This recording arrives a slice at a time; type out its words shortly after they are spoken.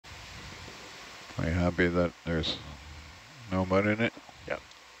Are you happy that there's no mud in it? Yep.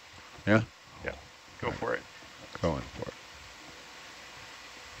 Yeah? Yep. Go Right. for it. Going for it.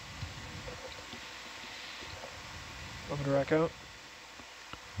 Want me to rack out?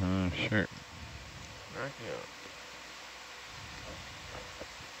 Sure. Racking out.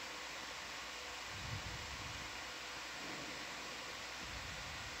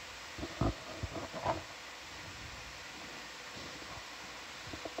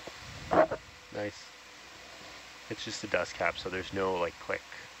 Nice. It's just a dust cap, so there's no like click.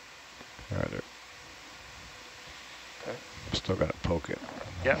 Right. Okay. Still gotta poke it.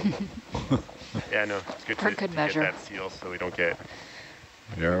 Yeah. Yeah, no, it's good For to good get measure. that seal so we don't get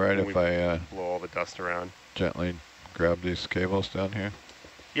You alright when if we I blow all the dust around. gently grab these cables down here?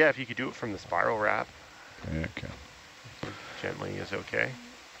 Yeah, if you could do it from the spiral wrap, Yeah, okay. gently is okay.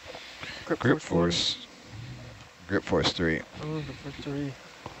 Grip forward. force. Grip force 3. Oh, the first 3.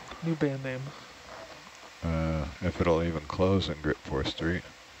 New band name. If it'll even close in grip force 3.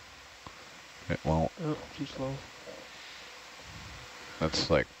 It won't. Oh, too slow.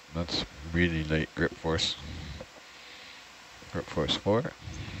 That's really late grip force. Grip force 4.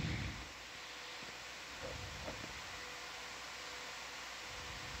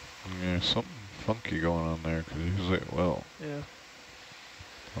 Yeah, something funky going on there, because usually it will. Yeah.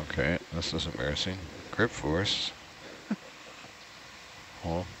 Okay, this is embarrassing. Grip force.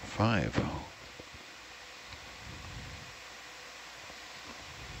 Well, 5.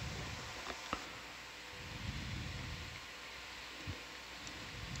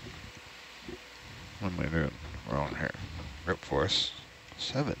 What am I doing wrong here? Grip force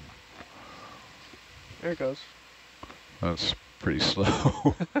 7. There it goes. That's pretty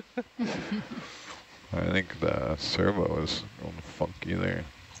slow. I think the servo is going funky there.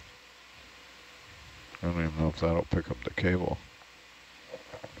 I don't even know if that'll pick up the cable.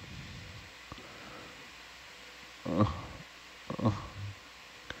 20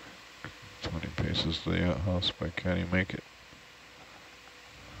 paces to the outhouse, but can he make it?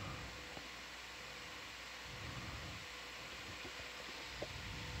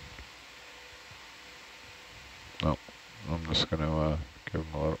 No, I'm just going to give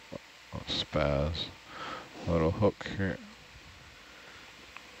him a little spaz. A little hook here.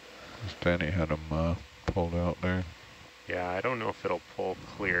 Danny had him pulled out there. Yeah, I don't know if it'll pull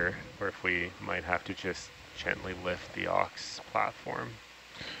clear or if we might have to just gently lift the aux platform.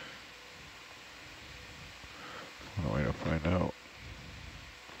 One way to find out.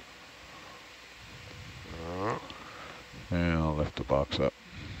 Yeah, I'll lift the box up.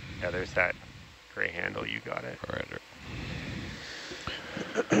 Yeah, there's that gray handle. You got it. Right.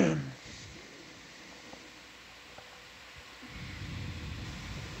 I'm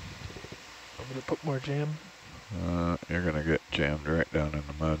going to put more jam. You're going to get jammed right down in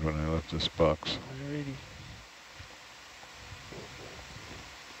the mud when I lift this box. Alrighty.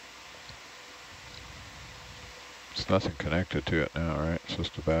 It's nothing connected to it now, right? It's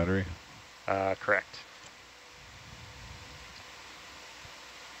just a battery. Correct.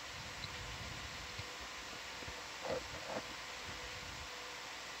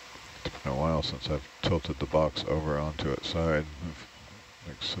 It's been a while since I've tilted the box over onto its side. I've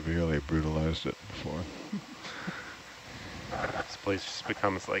like severely brutalized it before. This place just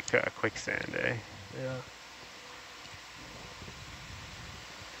becomes like quicksand, eh? Yeah.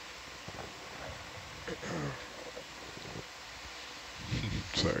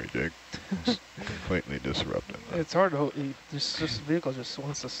 Sorry, Jake. It's completely disrupting that. It's hard to hold. This vehicle just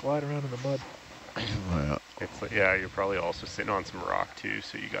wants to slide around in the mud. Yeah. It's like, yeah, you're probably also sitting on some rock too,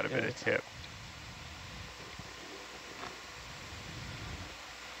 so you got a bit of tip.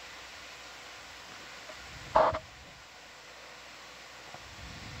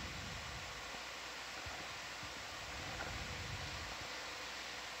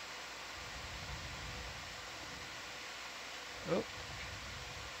 Oh.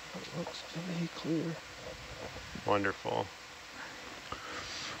 That looks to be clear. Wonderful.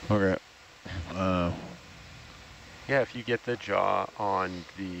 Okay. Yeah, if you get the jaw on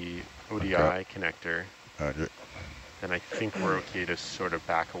the ODI connector, then I think we're okay to sort of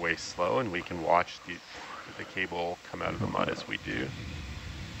back away slow, and we can watch the cable come out of the mud as we do.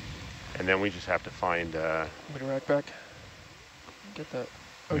 And then we just have to find... Want me to rack back? Get that.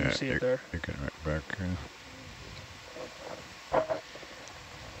 Oh, yeah, you see it there. You can right back here.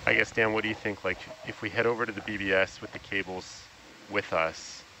 I guess, Dan, what do you think? Like, if we head over to the BBS with the cables with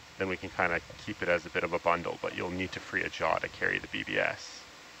us, then we can kind of keep it as a bit of a bundle, but you'll need to free a jaw to carry the BBS.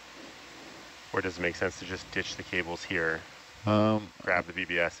 Or does it make sense to just ditch the cables here, grab the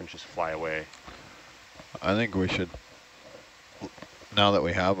BBS, and just fly away? I think we should, now that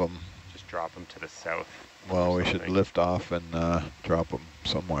we have them, Just drop them to the south. Well, or we should something. lift off and drop them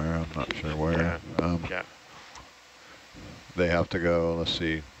somewhere. I'm not sure where. Yeah. They have to go, let's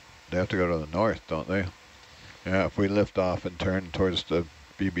see, they have to go to the north, don't they? Yeah, if we lift off and turn towards the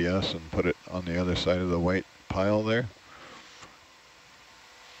BBS and put it on the other side of the white pile there.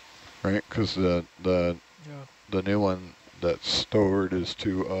 Right, because the new one that's stored is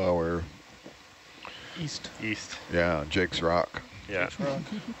to our East. Yeah, Jake's Rock. Yeah. Jake's Rock.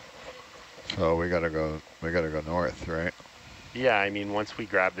 So we gotta go north, right? Yeah, I mean, once we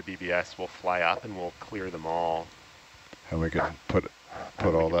grab the BBS, we'll fly up and we'll clear them all. And we can put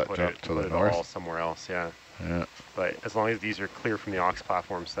all that junk to the Put it north. all somewhere else, yeah. Yeah. But as long as these are clear from the aux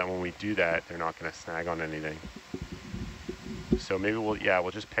platform, so that when we do that, they're not going to snag on anything. So maybe we'll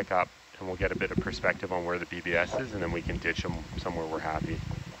just pick up and we'll get a bit of perspective on where the BBS is, and then we can ditch them somewhere we're happy.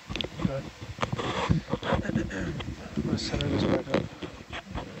 Okay. I'm gonna center this back up.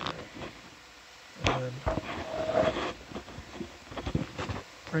 And then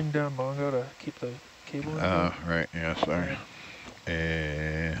bring down Bongo to keep the cable in. Right, yeah, sorry.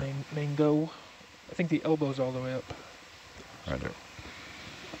 Mango. I think the elbow's all the way up. Roger.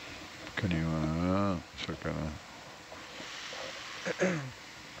 Can you, so gonna...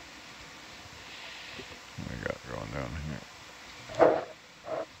 we got going down here.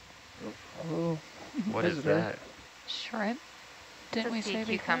 Oh, What is that? Shrimp? Didn't we say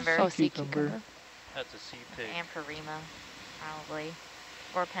cucumber. before? Oh, Sea sea cucumber. cucumber. That's a sea pig. Amphorema, probably.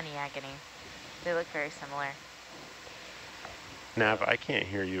 Or pennyagony. They look very similar. Nav, I can't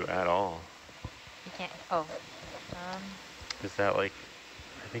hear you at all. You can't, oh. Is that like,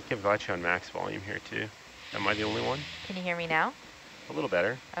 I think I've got you on max volume here too. Am I the only one? Can you hear me now? A little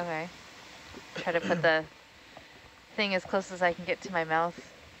better. Okay. Try to put the thing as close as I can get to my mouth,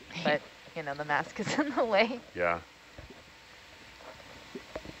 but you know, the mask is in the way. Yeah.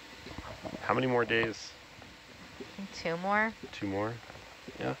 How many more days? I think 2 more. 2 more?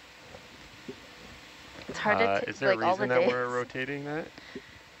 Yeah. It's hard to is there like a all the reason that days. we're rotating that?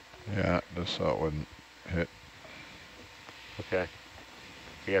 Yeah, just so it wouldn't hit. Okay.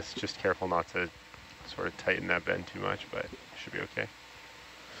 I guess just careful not to sort of tighten that bend too much, but it should be okay.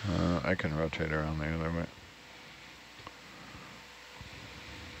 I can rotate around the other way.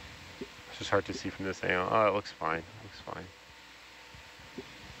 It's just hard to see from this angle. Oh, it looks fine. It looks fine.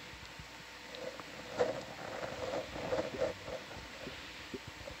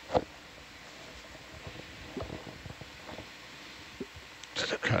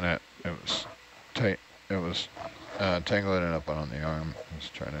 Kind of, it was tight. It was tangling it up on the arm. I was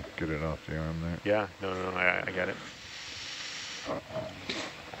trying to get it off the arm there. Yeah, no, I get it.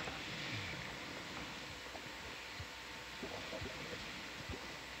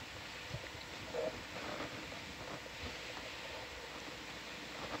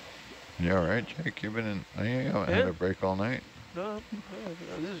 You all right, Jake? You've been in, you haven't had a break all night? No,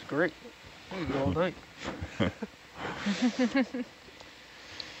 this is great. We can go all night.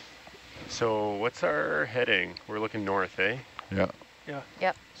 So what's our heading? We're looking north, eh? Yeah. Yeah.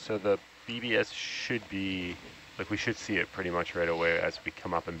 Yep. So the BBS should be, like we should see it pretty much right away as we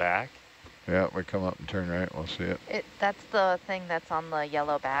come up and back. Yeah, we come up and turn right, we'll see it. That's the thing that's on the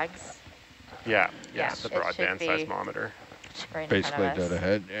yellow bags. Yeah, Yeah, the it should broadband be seismometer. It's right in front basically of us. dead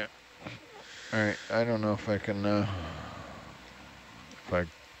ahead, yeah. All right, I don't know if I can,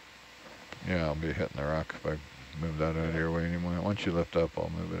 yeah, I'll be hitting the rock if I move that out of your way anymore. Once you lift up, I'll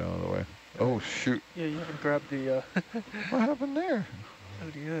move it out of the way. Oh, shoot. Yeah, you haven't grabbed the What happened there?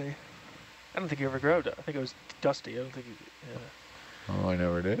 ODA. I don't think you ever grabbed it. I think it was dusty. I don't think you, Oh, I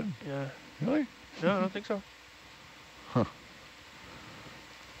never did? yeah. Really? No, I don't think so. Huh.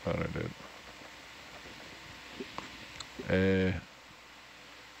 Thought I did.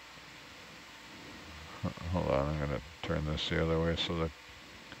 Hold on, I'm gonna turn this the other way so that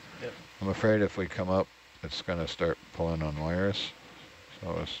Yep. I'm afraid if we come up, it's gonna start pulling on wires.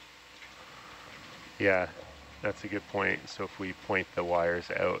 So it's Yeah, that's a good point. So if we point the wires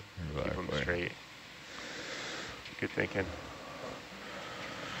out, keep them exactly. straight. Good thinking.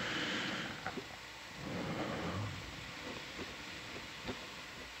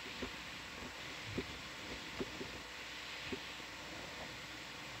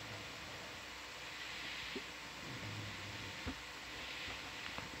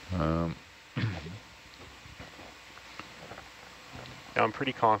 Now I'm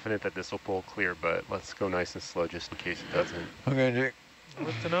pretty confident that this will pull clear, but let's go nice and slow just in case it doesn't. Okay, Jake.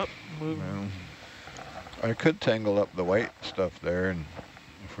 Lifting up, moving. Well, I could tangle up the white stuff there, and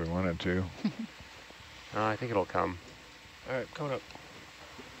if we wanted to. I think it'll come. All right, coming up.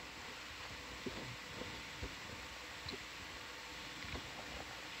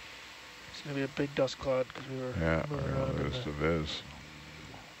 It's going to be a big dust cloud because we were Yeah, moving we're around gonna in lose the... the viz.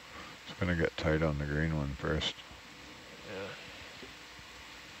 It's gonna get tight on the green one first. Yeah.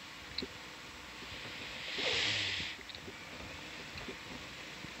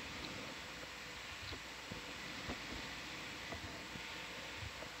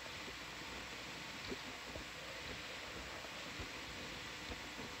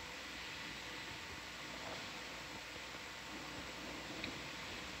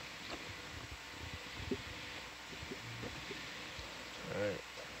 Alright.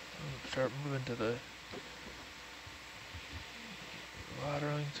 Start moving to the...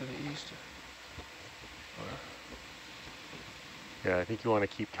 laterally to the east. Yeah, I think you want to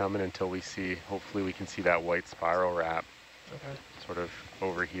keep coming until we see, hopefully we can see that white spiral wrap Okay. sort of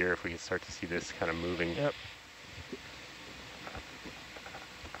over here if we can start to see this kind of moving. Yep.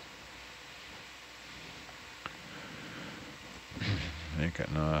 You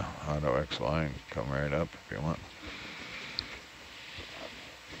can auto X line come right up if you want.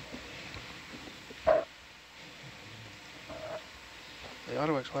 The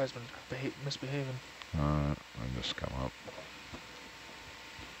auto XY has been misbehaving. And just come up.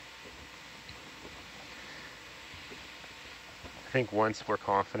 I think once we're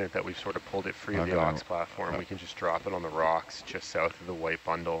confident that we've sort of pulled it free of the aux platform, we can just drop it on the rocks just south of the white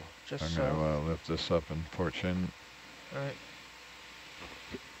bundle. Just I'm so. gonna lift this up and porch in. Alright.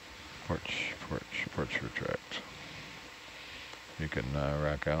 Porch retract. You can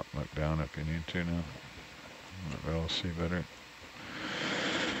rack out, look down if you need to now. We'll see better.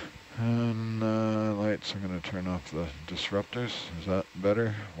 And lights, I'm gonna turn off the disruptors. Is that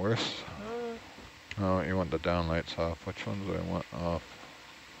better? Worse? Oh, you want the down lights off. Which ones do I want off?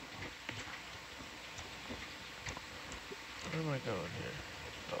 Where am I going here?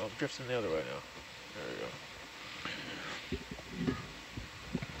 Oh, I'm drifting the other way now. There we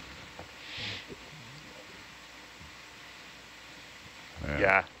go.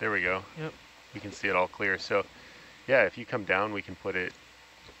 Yeah, there we go. Yep. We can see it all clear. So, yeah, if you come down, we can put it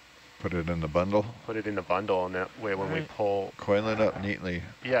in the bundle? Put it in the bundle, and that way when we pull... Coil it up neatly.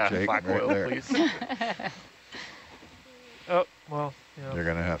 Yeah, Jake, flat right coil, there. please. Oh, well, yeah. You're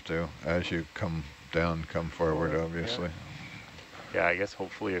gonna have to, as you come down, come forward, obviously. Yeah, I guess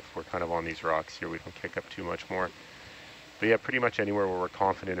hopefully if we're kind of on these rocks here, we don't kick up too much more. But yeah, pretty much anywhere where we're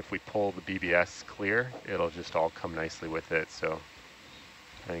confident if we pull the BBS clear, it'll just all come nicely with it. So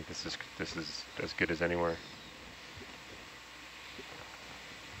I think this is as good as anywhere.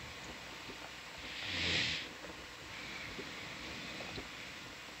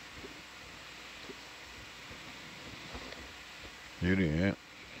 Beauty, yeah.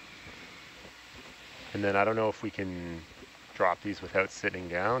 And then I don't know if we can drop these without sitting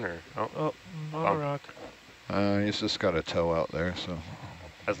down or... Oh, on a rock. He's just got a toe out there, so...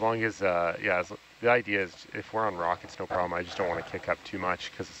 As long as, yeah, the idea is if we're on rock, it's no problem. I just don't want to kick up too much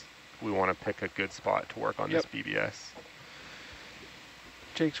because we want to pick a good spot to work on this BBS.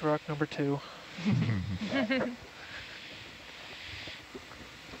 Jake's rock number 2.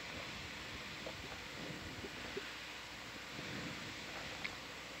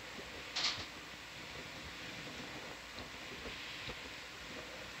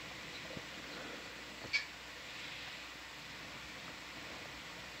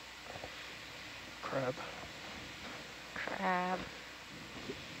 Crab.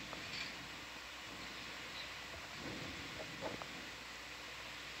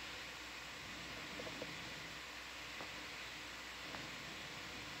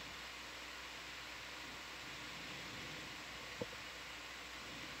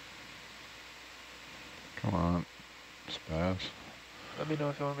 Come on, spaz. Let me know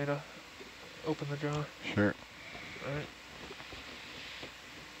if you want me to open the draw. Sure. All right.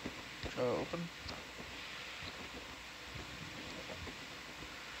 Draw open.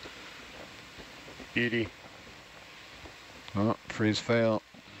 Beauty. Oh, freeze fail.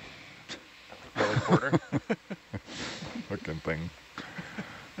 Another quarter. Looking thing.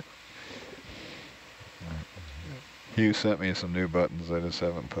 Hugh sent me some new buttons. I just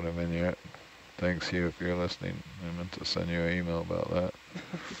haven't put them in yet. Thanks, Hugh, if you're listening. I meant to send you an email about that.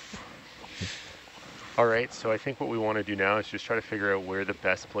 All right, so I think what we want to do now is just try to figure out where the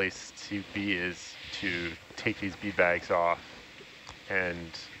best place to be is to take these bead bags off and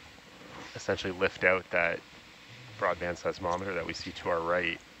essentially lift out that broadband seismometer that we see to our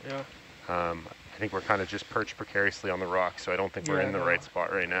right. Yeah. I think we're kind of just perched precariously on the rock, so I don't think we're in the right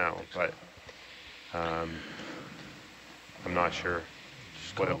spot right now, but I'm not sure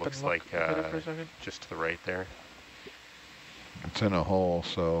what it looks like just to the right there. It's in a hole,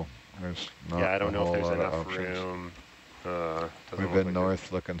 so there's not I don't know if there's lot of enough options. room. Doesn't We've look been like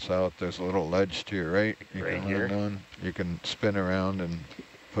north looking south. There's a little ledge to your right. You Right can here? land on. You can spin around and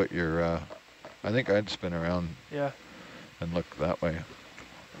put your, I think I'd spin around Yeah. and look that way.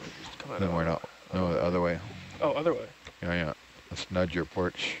 Just come out Then of we're auto. not, no, the other way. Oh, other way. Yeah, yeah. Let's nudge your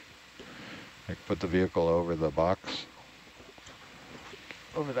porch. Like put the vehicle over the box.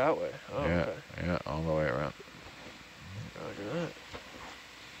 Over that way. Oh, Yeah, okay. yeah, all the way around. Roger that.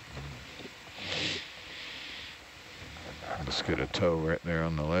 Just get a toe right there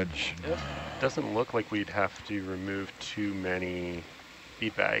on the ledge. Yep. Doesn't look like we'd have to remove too many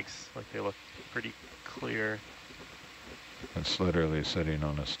bead bags. Like they look pretty clear. It's literally sitting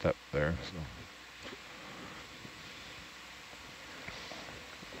on a step there. So.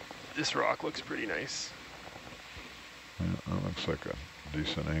 This rock looks pretty nice. Yeah, that looks like a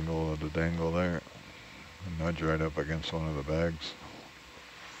decent angle of the dangle there. Nudge right up against one of the bags.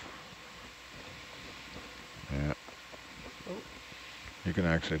 Yeah. Oh. You can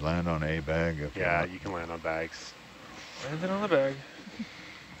actually land on a bag if you Yeah, want. you can land on bags. Landing on the bag.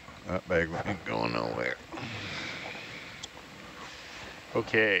 That bag ain't going nowhere.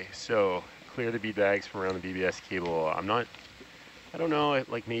 Okay, so clear the bead bags from around the BBS cable. I don't know,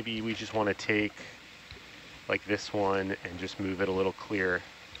 like maybe we just want to take like this one and just move it a little clear.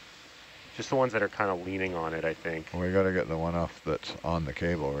 Just the ones that are kind of leaning on it, I think. We got to get the one off that's on the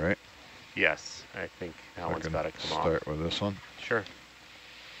cable, right? Yes, I think that one's got to come off. Start with this one. Sure.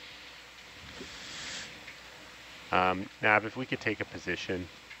 Nav, if we could take a position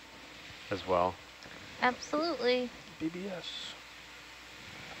as well. Absolutely. BBS.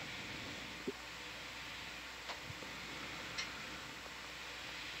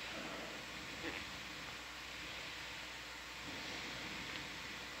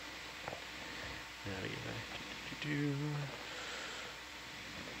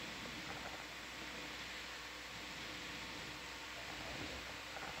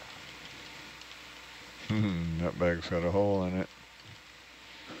 That bag's got a hole in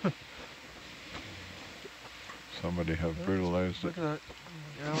it. Somebody have brutalized it. Look at that.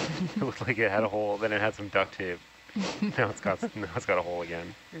 Yeah, It looked like it had a hole, then it had some duct tape. now it's got a hole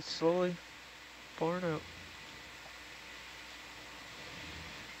again. it's slowly pouring out.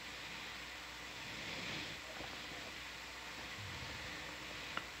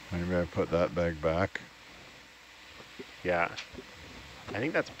 Maybe I put that bag back. Yeah. I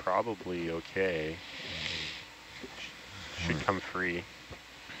think that's probably okay. Should come free.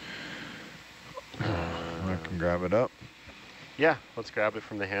 I can grab it up. Yeah, let's grab it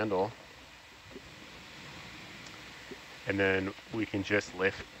from the handle. And then we can just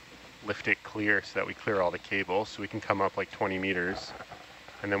lift it clear so that we clear all the cables. So we can come up like 20 meters.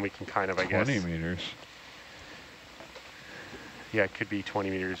 And then we can kind of, I guess. 20 meters. Yeah, it could be 20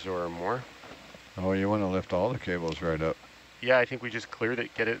 meters or more. Oh, you want to lift all the cables right up. Yeah, I think we just cleared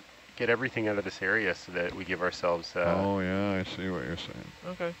it, get everything out of this area so that we give ourselves... oh, yeah, I see what you're saying.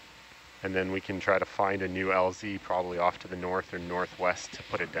 Okay. And then we can try to find a new LZ probably off to the north or northwest to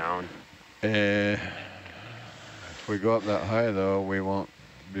put it down. If we go up that high, though, we won't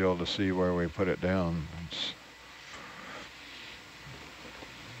be able to see where we put it down.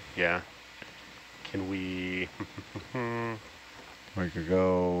 Yeah. Can we... We could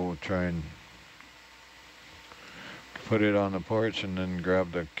go try and put it on the porch and then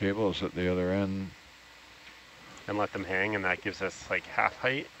grab the cables at the other end. and let them hang, and that gives us like half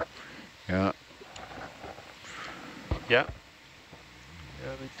height. Yeah. Yeah,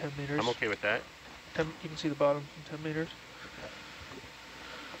 Yeah, like 10 meters. I'm okay with that. 10, you can see the bottom from 10 meters.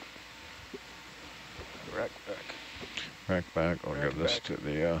 Rack back. Rack back. I'll Rack give this back. to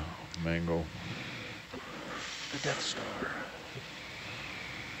the mango. The Death Star.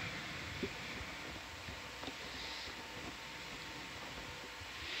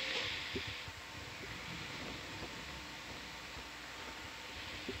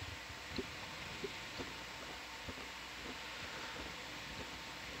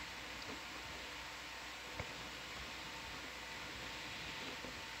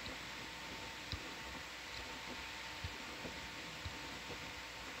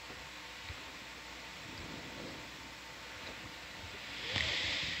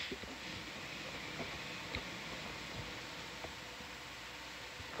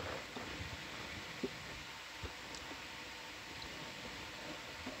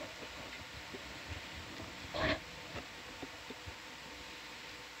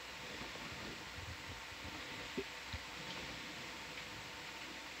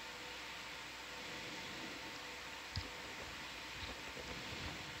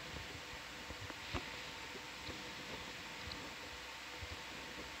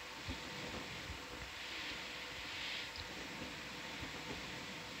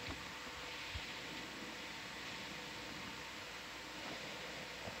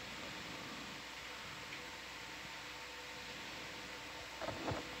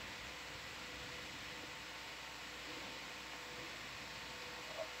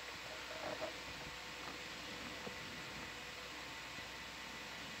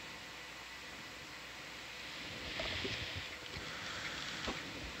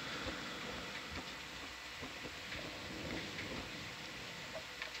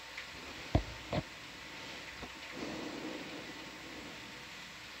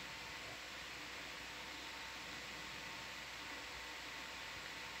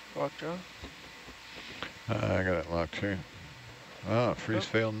 locked, John? I got it locked here. Ah, freeze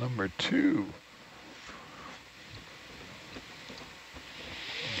fail number 2.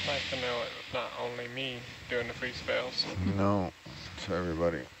 Nice to know it's not only me doing the freeze fails. No, it's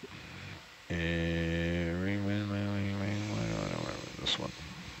everybody. This one.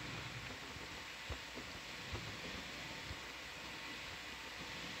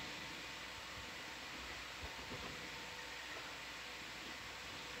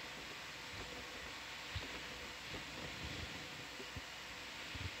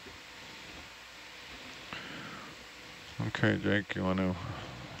 Okay, Jake, you want to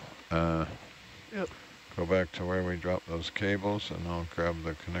Yep. go back to where we dropped those cables, and I'll grab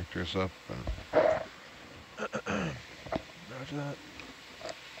the connectors up. And Roger that.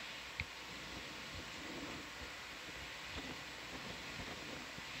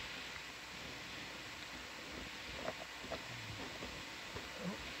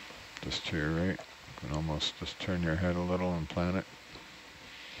 just to your right, you can almost just turn your head a little and plant it.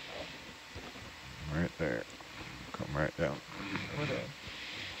 Right there. Come right down. We're down.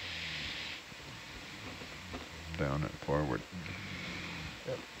 Down and forward.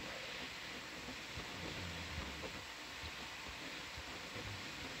 Yep.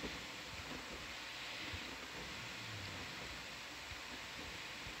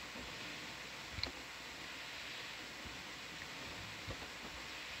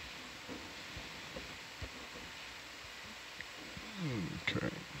 Okay.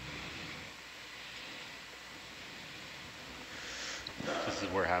 This is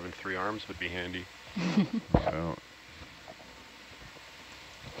where having 3 arms would be handy. So,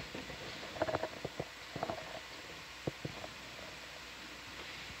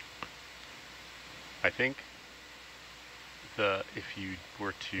 I think if you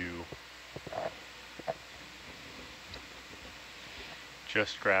were to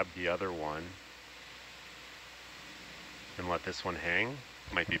just grab the other one and let this one hang,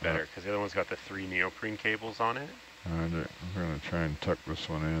 might be better, because the other one's got the 3 neoprene cables on it. I'm going to try and tuck this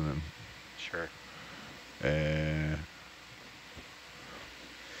one in and Sure.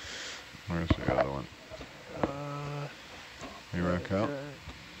 where's the other one? You rack out?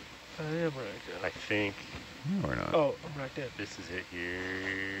 I am racked I out. think No, we're not. Oh, I'm racked in. this is it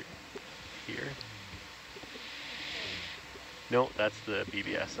here. Here. No, that's the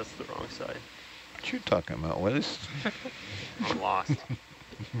BBS. That's the wrong side. What you talking about, Wiz? I'm lost.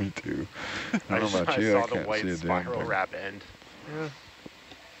 Me too. I don't know about you, saw I the can't white see a damn spiral thing. wrap end. Yeah.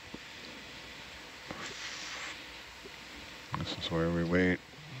 This is where we wait.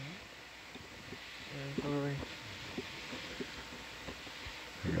 Yeah, totally.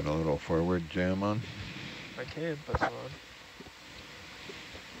 We got a little forward jam on. I can put some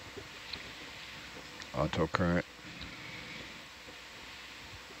on. Auto current.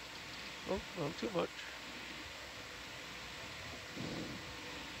 Oh, not too much.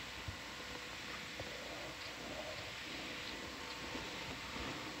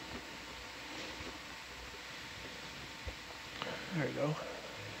 There you go.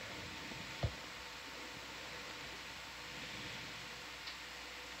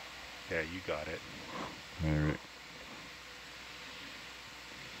 Yeah, you got it. Maybe.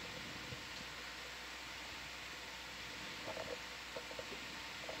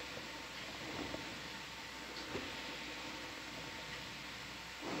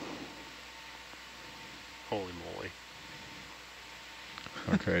 Holy moly.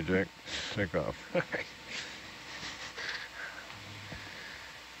 Okay, Jake, take off.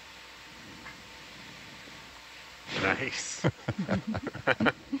 Nice.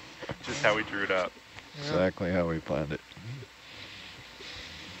 Just how we drew it up. Yeah. Exactly how we planned it.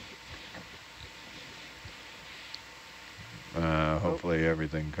 Hopefully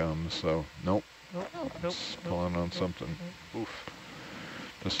everything comes, so nope. Nope, nope, It's nope, pulling on nope, something. nope. Oof.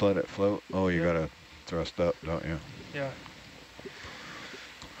 Just let it float. Oh, you Yep. gotta thrust up, don't you? Yeah.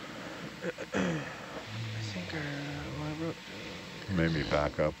 I think I wrote Maybe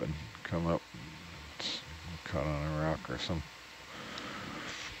back up and come up. It's caught on a rock or something.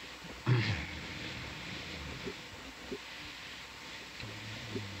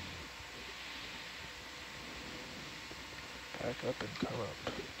 back up and come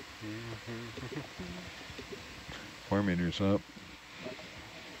up. 4 meters up.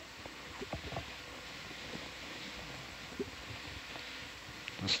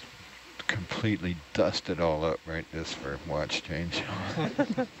 Just completely dust it all up right just for watch change.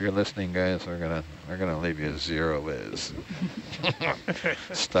 If you're listening, guys, we're gonna leave you 0 is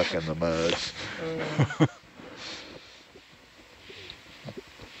stuck in the mud.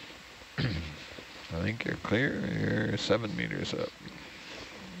 I think you're clear. You're 7 meters up.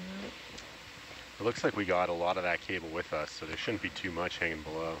 It looks like we got a lot of that cable with us, so there shouldn't be too much hanging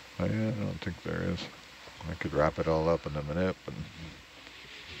below. Oh yeah, I don't think there is. I could wrap it all up in a minute and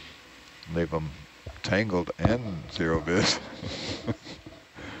leave them tangled and zero bit.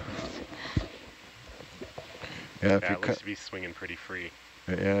 Yeah, if Yeah, you it looks to be swinging pretty free.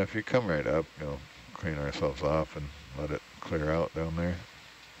 yeah, if you come right up, you'll clean ourselves off and let it clear out down there.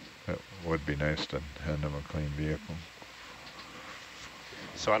 It would be nice to hand them a clean vehicle.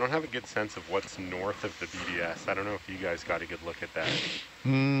 So I don't have a good sense of what's north of the BBS. I don't know if you guys got a good look at that.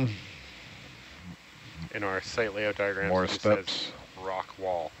 Hmm. In our site layout diagram, More it just steps. says rock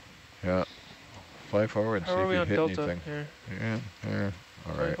wall. Yeah. Fly forward, see How are if we you on hit Delta anything. here? Yeah, yeah.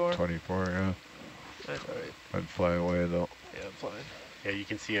 All right, 24? 24, yeah. That's alright. I'd fly away though. Yeah, I'm flying. Yeah, you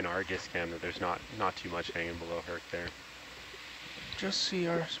can see in Argus cam that there's not too much hanging below Herc there. Just see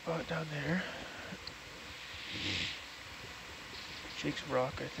our spot down there. Jake's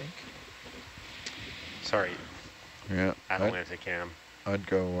Rock, I think. Sorry, Yeah. Atalanta cam. I'd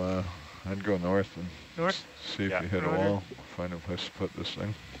go north and North? see if Yeah. you hit a Roger. wall. Find a place to put this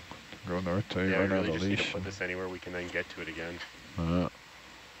thing. Go north till you Yeah, we run out really of just need to leash. put this anywhere we can then get to it again. Uh,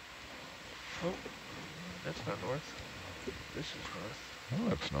 Oh, that's not north. This is north. oh,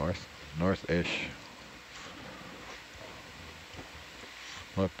 that's north. North-ish.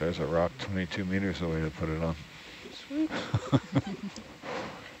 Look, there's a rock 22 meters away to put it on. Sweet. I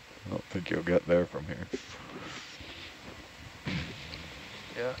don't think you'll get there from here.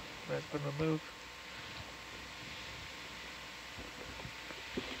 Yeah, that's been a move.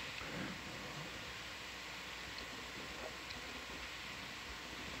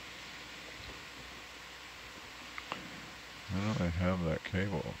 I don't have that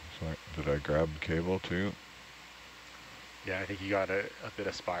cable. So did I grab the cable too? Yeah, I think you got a bit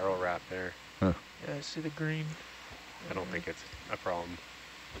of spiral wrap there. Yeah, I see the green. I don't think it's a problem.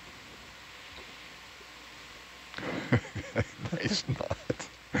 Nice knot.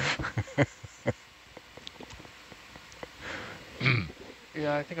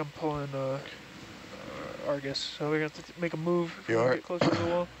 Yeah, I think I'm pulling Argus, so we're going to have to make a move if we You want are? to get closer to the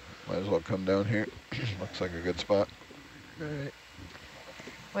wall. Might as well come down here. Looks like a good spot. Alright.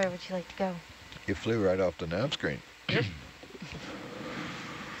 Where would you like to go? You flew right off the nav screen. Yeah,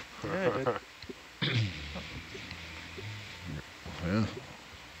 I did. Yeah.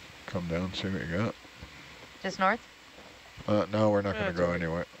 Come down, see what you got. Just north? No, we're not Yeah, going to it's go all right.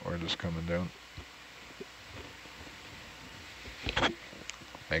 anywhere. We're just coming down.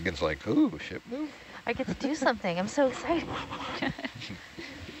 Megan's like, ooh, ship move. I get to do something. I'm so excited.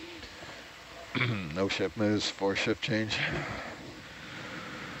 No ship moves for shift change.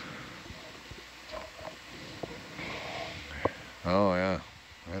 Oh, yeah.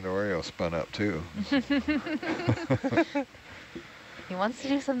 And Oreo spun up too. He wants to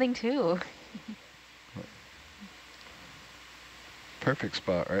do something too. Perfect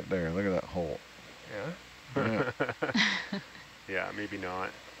spot right there. Look at that hole. Yeah. Yeah. Yeah, maybe not.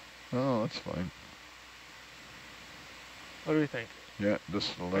 Oh, that's fine. What do we think? Yeah,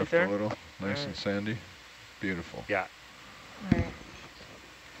 just to the Right left there? a little. Nice and Alright. sandy. Beautiful. Yeah, All right.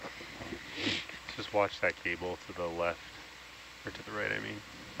 just watch that cable to the left, or to the right, I mean.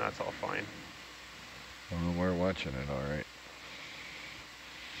 That's all fine. Well, we're watching it all right.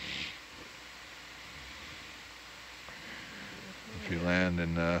 If you land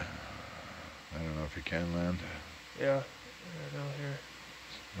in, I don't know if you can land. Yeah. I know here.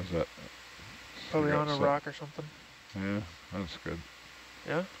 Was that? Probably got on a some- rock or something. Yeah, that's good.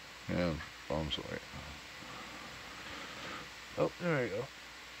 Yeah? Yeah, bombs away. Oh, there we go.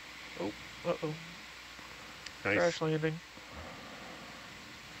 Oh, uh-oh. Nice. Crash landing.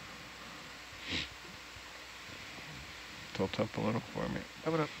 Tilt up a little for me.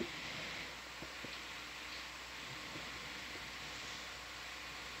 Coming up.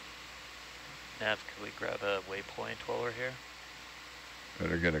 Nav, could we grab a waypoint while we're here?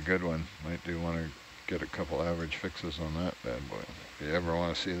 Better get a good one. Might do want to get a couple average fixes on that bad boy. If you ever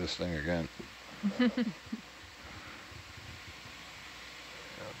want to see this thing again.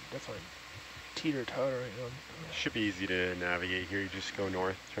 Definitely teeter-tottering on. Should be easy to navigate here. You just go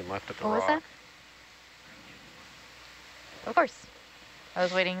north, turn left at the What was rock. that? Of course. I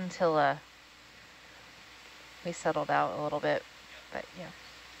was waiting until we settled out a little bit, but yeah.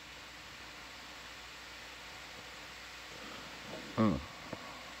 Oh.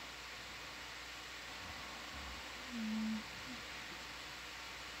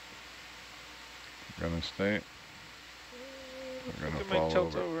 Gonna stay. We're gonna It might fall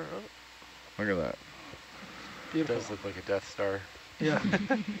tilt over. over. Oh, Look at that. It beautiful. does look like a Death Star. Yeah.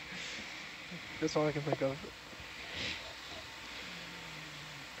 That's all I can think of.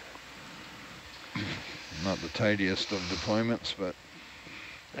 Not the tidiest of deployments, but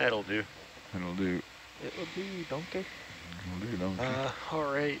That'll do. it'll do. It'll do, donkey. It'll do, donkey.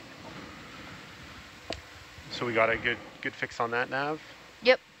 All right. So we got a good fix on that nav?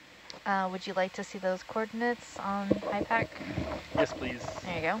 Yep. Would you like to see those coordinates on HiPAC? Yes, please.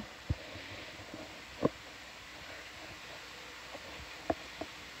 There you go.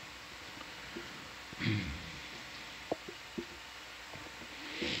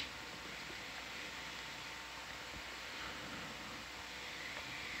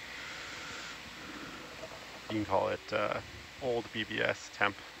 You can call it old BBS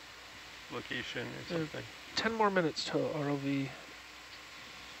temp location or something. 10 more minutes till ROV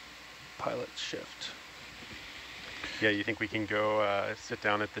pilot shift. Yeah, you think we can go sit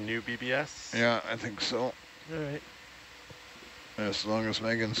down at the new BBS? Yeah, I think so. All right. As long as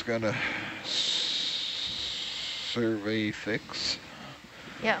Megan's got a survey fix.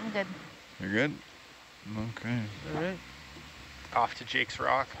 Yeah, I'm good. You're good? Okay. All right. Off to Jake's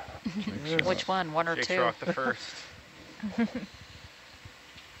Rock. Which one? One or Jake's two? Rock the first.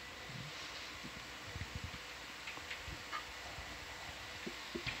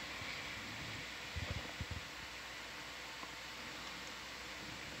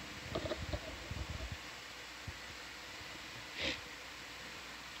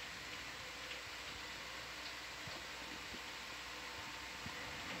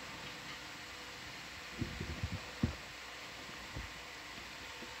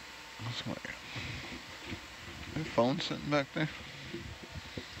 What's my phone sitting back there?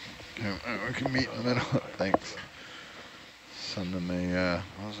 Okay, we can meet in the middle. Thanks. Send them a,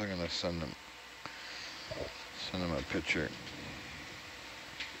 what was I gonna send them? Send them a picture.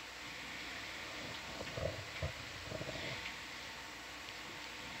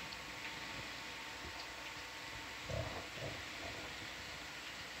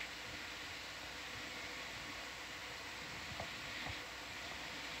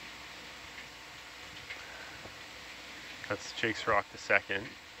 That's Jake's Rock the second.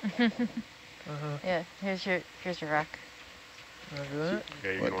 Yeah, here's your rock. Roger that.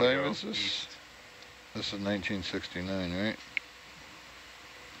 Okay, you're What gonna time go is this? east. This is 1969, right?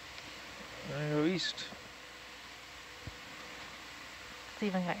 I go east. It's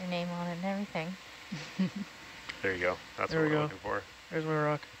even got your name on it and everything. There you go. That's There what we we're go. looking for. There's my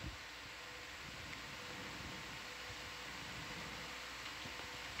rock.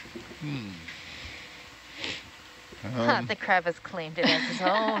 The crab has claimed it as his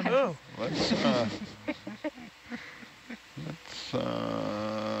own. Oh,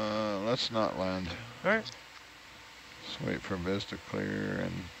 let's not land. all right. Let's wait for Biz to clear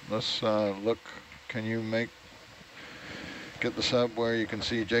and let's look. Can you get the sub where you can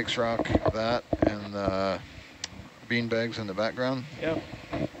see Jake's Rock, that, and beanbags in the background? Yep.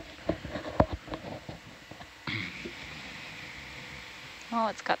 Oh,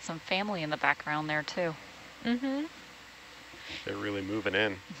 it's got some family in the background there too. Mm-hmm. They're really moving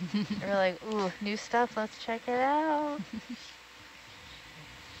in. We're like, ooh, new stuff. Let's check it out.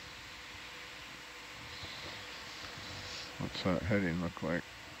 What's that heading look like?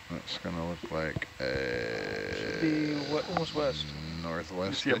 That's gonna look like Should be almost west. You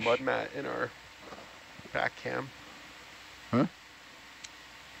northwest. see a mud mat in our back cam. Huh?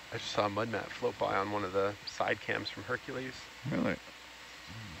 I just saw a mud mat float by on one of the side cams from Hercules. Really?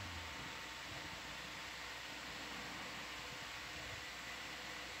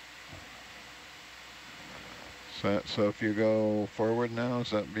 So if you go forward now, is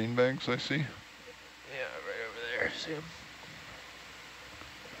that beanbags I see? Yeah, right over there. See him?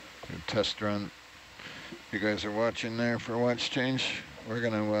 Good test run. You guys are watching there for watch change. We're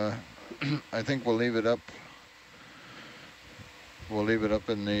gonna, I think we'll leave it up. We'll leave it up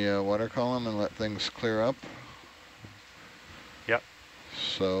in the water column and let things clear up. Yep.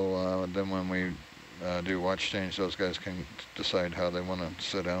 So then when we do watch change, those guys can decide how they want to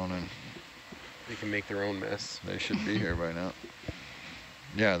sit down, and They can make their own mess. they should be here by now.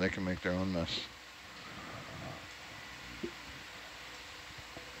 Yeah, they can make their own mess.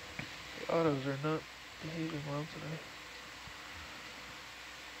 The autos are not behaving well today.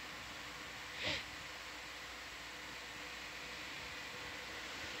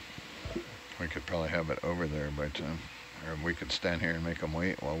 We could probably have it over there by time, or we could stand here and make them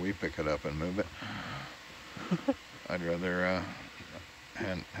wait while we pick it up and move it. I'd rather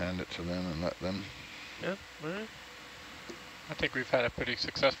hand it to them and let them. Yep, all right. I think we've had a pretty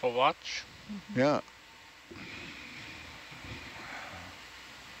successful watch. Yeah.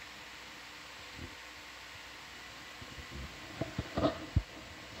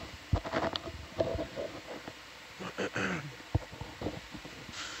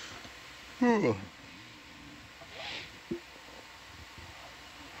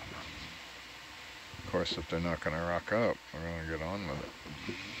 Of course, if they're not going to rock up, we're going to get on with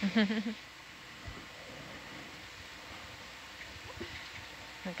it.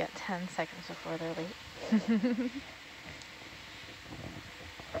 We've got 10 seconds before they're late.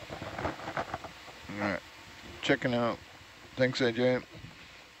 All right, checking out. Thanks, AJ.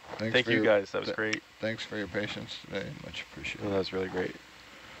 Thank you guys, that was great. Thanks for your patience today, much appreciated. That was really great.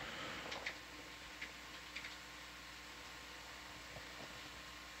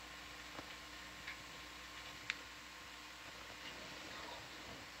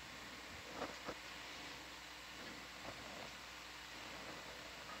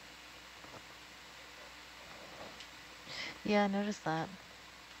 Yeah, I noticed that.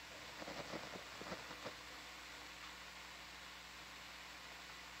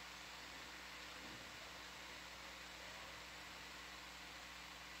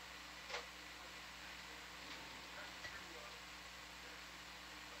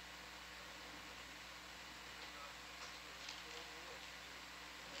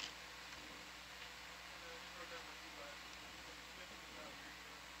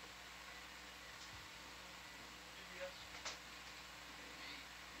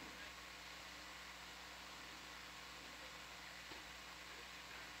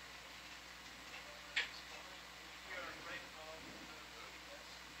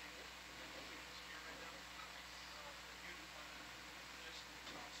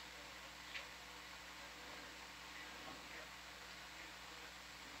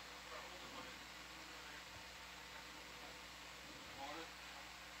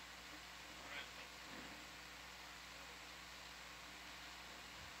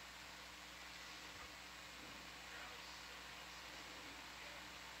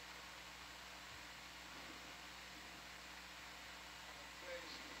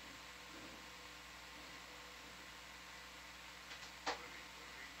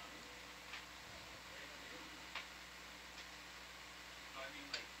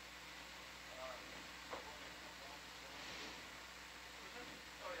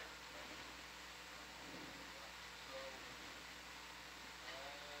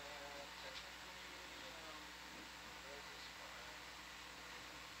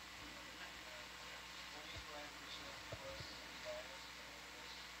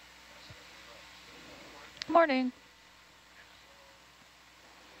 Morning.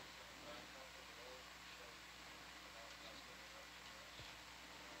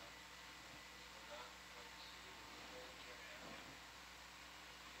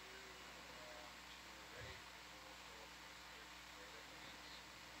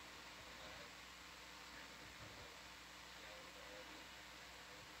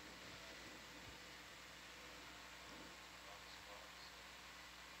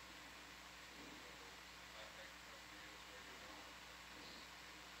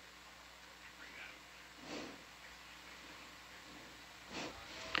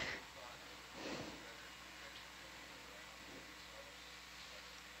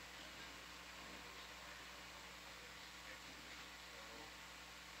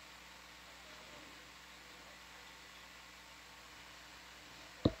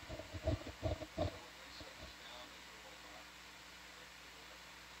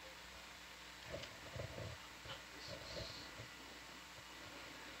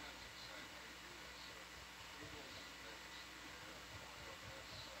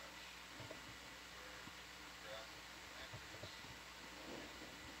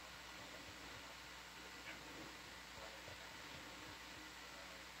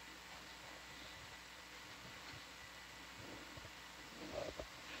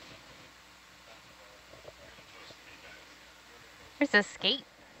 There's a skate.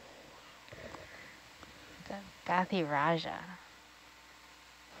 The Bathy Raja.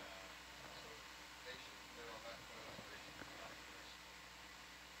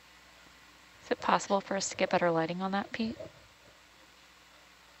 Is it possible for us to get better lighting on that, Pete?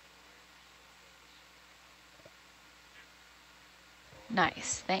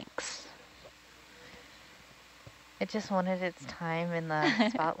 Nice, thanks. It just wanted its time in the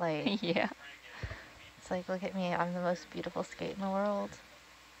spotlight. Yeah. It's like, look at me, I'm the most beautiful skate in the world.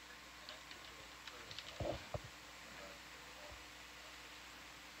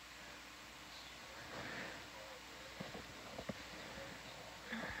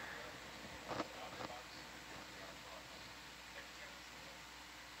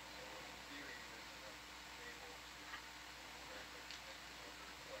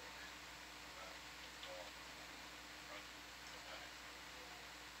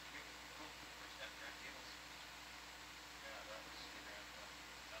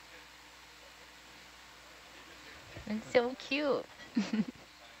 It's so cute.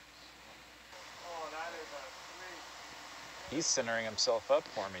 He's centering himself up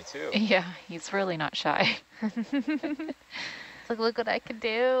for me too. Yeah, he's really not shy. It's like, look what I can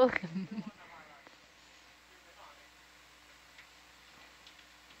do.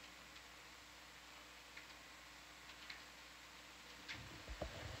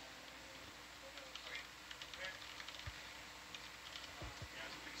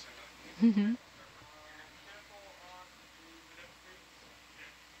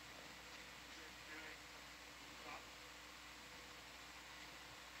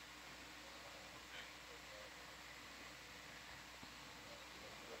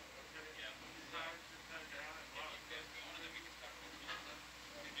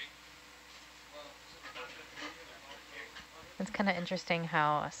 It's kind of interesting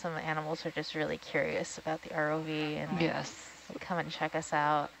how some animals are just really curious about the ROV and Yes. come and check us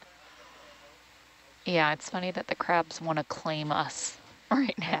out. Yeah, it's funny that the crabs want to claim us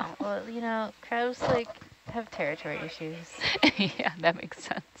right now. Yeah, well, you know, crabs like have territory issues. Yeah, that makes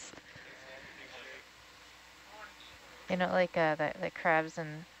sense. You know, like the crabs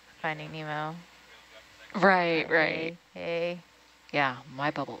in Finding Nemo. Right, right. Hey. Yeah, my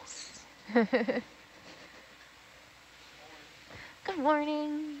bubbles. Good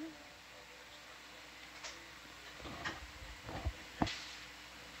morning.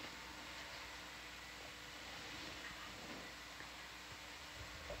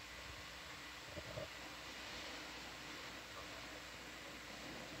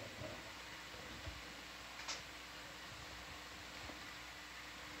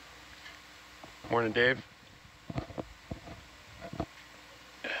 Morning, Dave.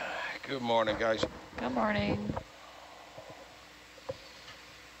 Good morning, guys. Good morning.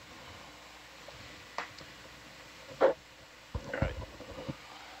 All right.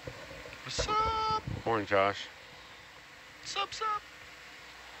 What's up? Morning, Josh. What's up?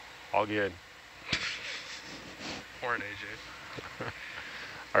 All good. Morning, AJ.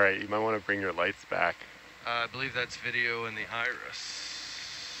 All right, you might want to bring your lights back. I believe that's video in the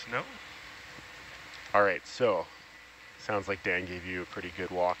iris. No? All right, so sounds like Dan gave you a pretty good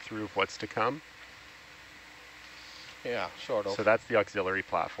walkthrough of what's to come. Yeah, sort of. So that's the auxiliary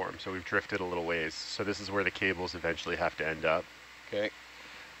platform. So we've drifted a little ways. So this is where the cables eventually have to end up. Okay.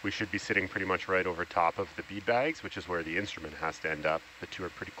 We should be sitting pretty much right over top of the bead bags, which is where the instrument has to end up. The two are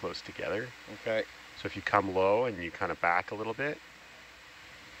pretty close together. Okay. So if you come low and you kind of back a little bit.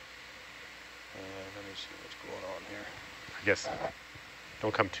 Let me see what's going on here. I guess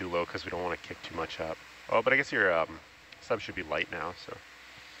don't come too low because we don't want to kick too much up. Oh, but I guess your sub should be light now, so.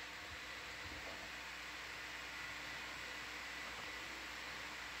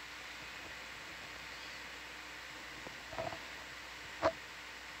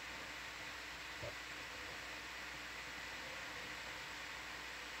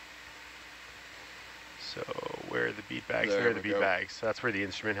 So where are the bead bags? There are the bead bags. So that's where the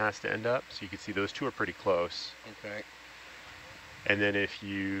instrument has to end up. So you can see those two are pretty close. Okay. And then if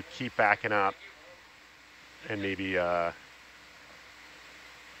you keep backing up and maybe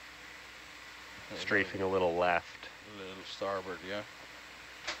strafing a little left. A little starboard, yeah.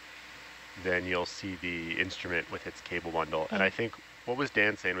 Then you'll see the instrument with its cable bundle. And I think, what was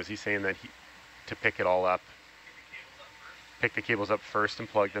Dan saying? Was he saying that to pick it all up, pick the cables up first and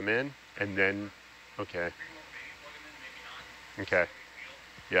plug them in, and then, okay. Okay,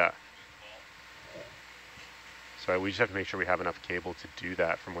 yeah. So we just have to make sure we have enough cable to do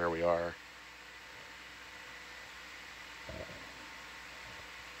that from where we are.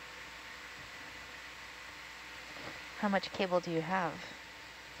 How much cable do you have?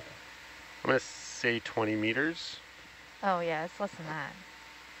 I'm going to say 20 meters. Oh yeah, it's less than that.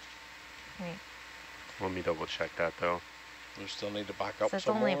 Wait. Let me double check that though. You still need to back up So it's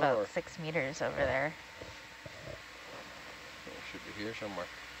some only more, about or? 6 meters over there. It should be here somewhere.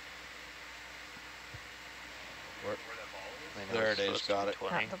 There it is, got it.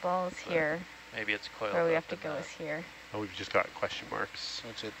 Not the ball is here. Maybe it's coiled Where we up have to in go the- is here. Oh, we've just got question marks.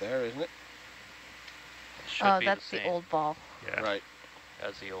 That's it there, isn't it? Should Oh, be that's the same old ball. Yeah. Right.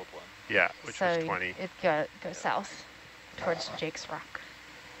 as the old one. Yeah, which So was 20. it goes south towards Jake's Rock.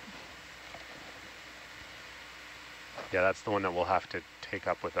 Yeah, that's the one that we'll have to take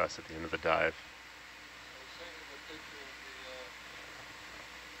up with us at the end of the dive.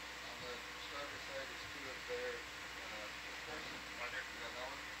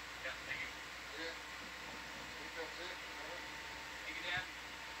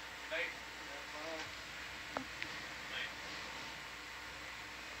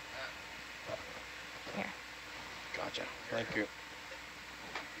 Here. Gotcha. Thank you.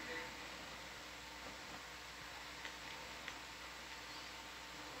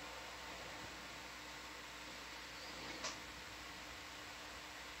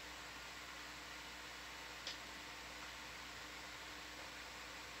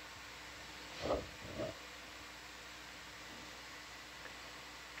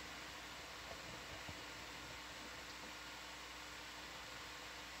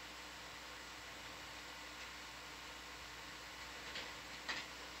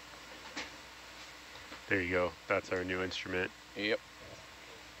 There you go. That's our new instrument. Yep.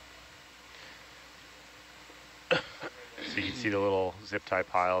 So you can see the little zip tie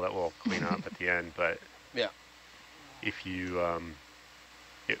pile that we'll clean up at the end, but Yeah. if you,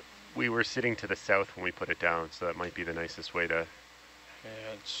 we were sitting to the south when we put it down, so that might be the nicest way to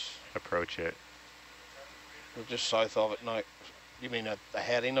Yeah, it's approach it. we're just south of it now. You mean at the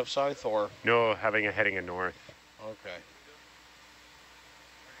heading of south or? No, having a heading in north. Okay.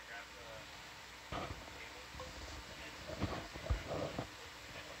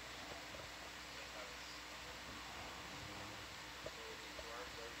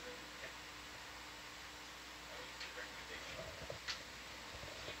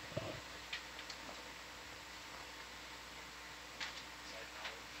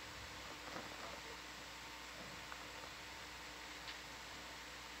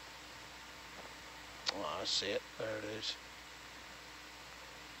 Oh, I see it. There it is.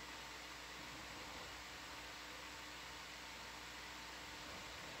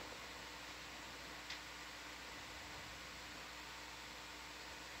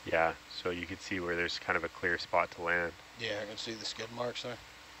 Yeah, so you can see where there's kind of a clear spot to land. Yeah, I can see the skid marks there.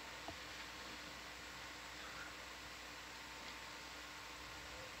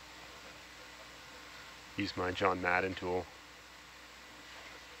 Use my John Madden tool.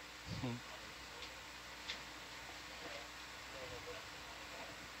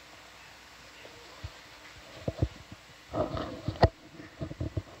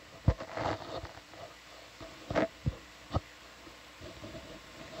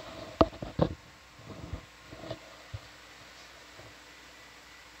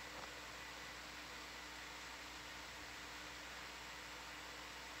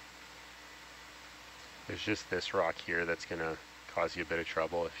 There's just this rock here that's going to cause you a bit of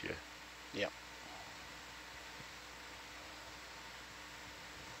trouble if you... Yeah.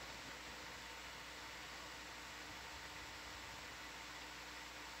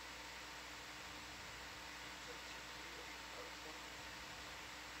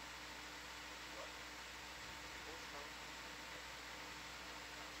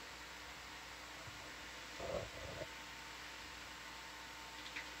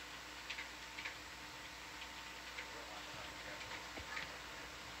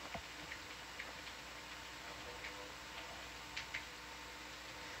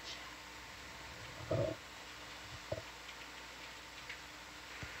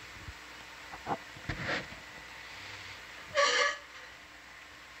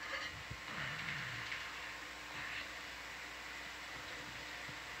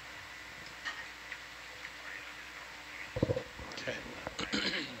 Okay.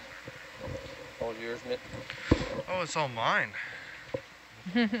 All yours, Mitt. Oh, it's all mine.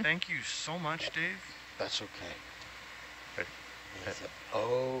 Thank you so much, Dave. That's okay. Okay.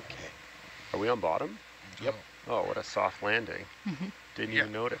 Okay. Are we on bottom? Yep. Oh, what a soft landing. Didn't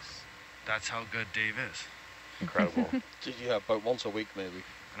even notice. That's how good Dave is. Incredible. Did you have about once a week, maybe?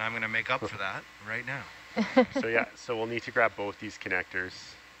 And I'm going to make up for that right now. So yeah, so we'll need to grab both these connectors.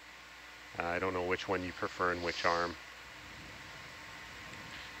 I don't know which one you prefer in which arm.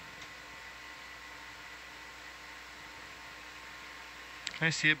 Can I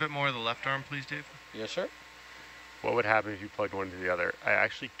see a bit more of the left arm, please, Dave? Yes, sir. What would happen if you plugged one to the other? I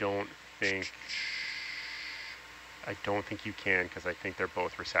actually don't think you can, because I think they're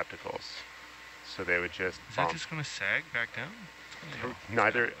both receptacles. So they would just Is bump. that just going to sag back down?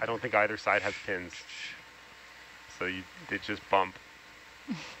 Neither, I don't think either side has pins. So they just bump.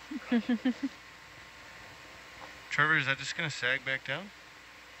 Trevor, is that just going to sag back down?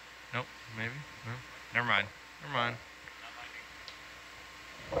 Nope, maybe. No. Never mind. Never mind.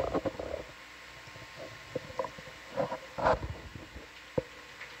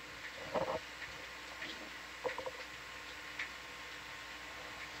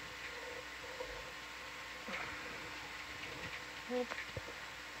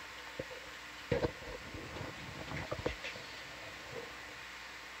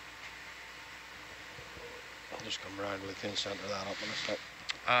 I'll just come around with and center that up in a sec.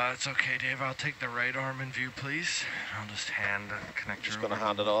 It's okay, Dave. I'll take the right arm in view, please. I'll just hand the connector Just gonna over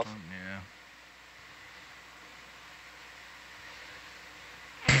hand to it the off? front, Yeah.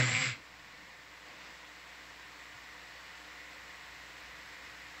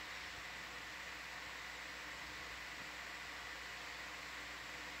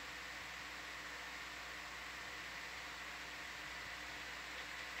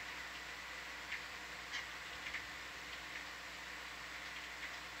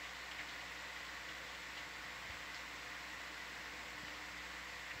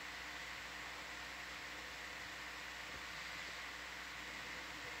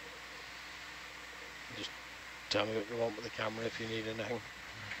 Tell me what you want with the camera if you need anything.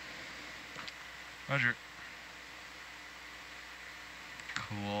 Roger.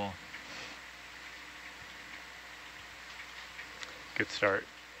 Cool. Good start.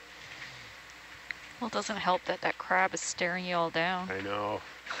 Well, it doesn't help that that crab is staring you all down. I know.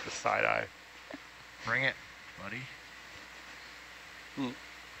 The side eye. Bring it, buddy.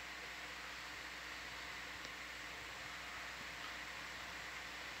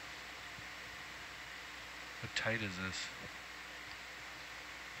 How tight is this?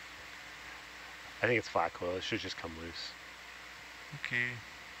 I think it's flat coil. It should just come loose. Okay.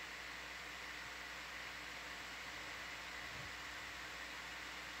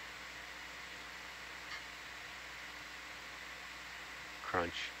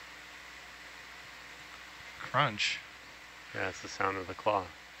 Crunch. Crunch. Yeah, it's the sound of the claw.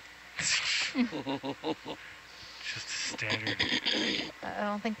 Just standard. I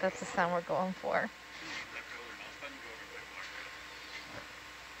don't think that's the sound we're going for.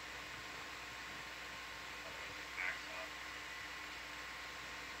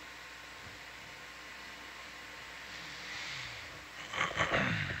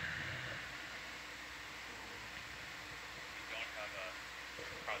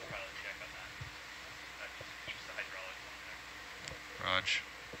 Raj.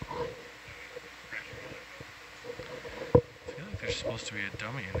 I feel like there's supposed to be a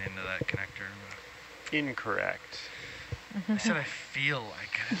dummy in the end of that connector. Incorrect. I said I feel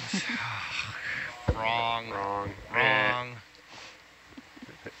like it. Wrong. Wrong. Wrong.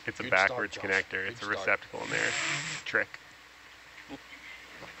 It's a Good backwards start, Josh. connector. It's a Good start. receptacle in there. Trick.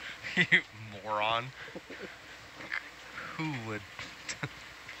 You moron. Who would?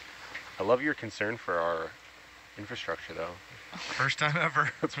 I love your concern for our infrastructure, though. First time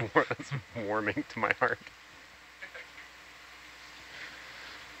ever. That's warming to my heart.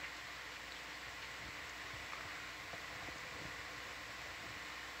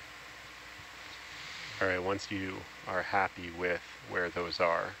 All right, once you are happy with where those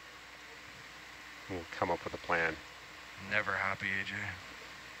are, we'll come up with a plan. Never happy, AJ.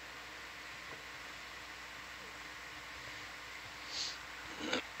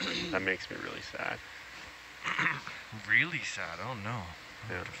 That makes me really sad. Really sad. Oh no.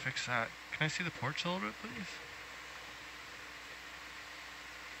 I Yeah. have to fix that. Can I see the porch a little bit, please?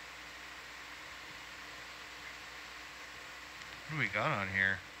 What do we got on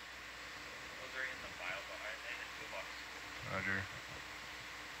here? Those are in the file behind in the toolbox. Roger.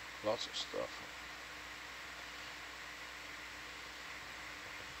 Lots of stuff.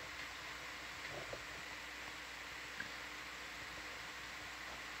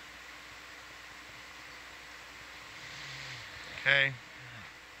 Okay.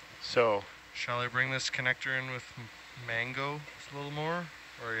 So, Shall I bring this connector in with mango a little more?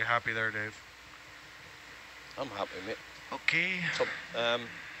 Or are you happy there, Dave? I'm happy, mate. Okay. So,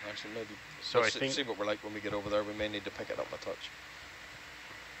 actually, maybe. So we'll I think- see what we're like when we get over there. We may need to pick it up a touch.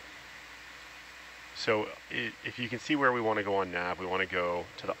 so if you can see where we want to go on nav, we want to go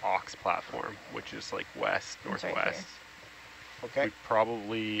to the aux platform, which is like west, It's right northwest. Okay. We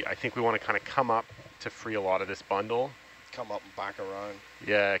probably, I think we want to kind of come up to free a lot of this bundle. Come up and back around.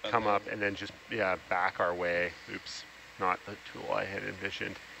 Yeah, And come up then- and then just, yeah, back our way. Oops, not the tool I had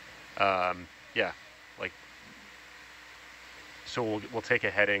envisioned. Yeah, like, so we'll take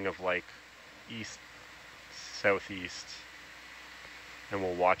a heading of like east, southeast, and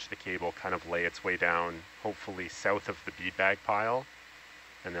we'll watch the cable kind of lay its way down, hopefully south of the bead bag pile,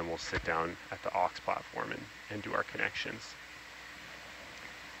 and then we'll sit down at the aux platform and do our connections.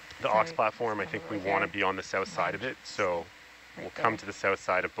 The aux Sorry, platform, I it's think we over want to here. be on the south side of it, so we'll Right come there. to the south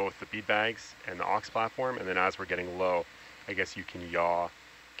side of both the bead bags and the aux platform, and then as we're getting low, I guess you can yaw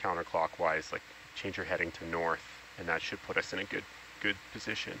counterclockwise, like change your heading to north, and that should put us in a good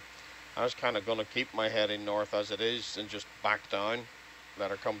position. I was kind of going to keep my heading north as it is and just back down, let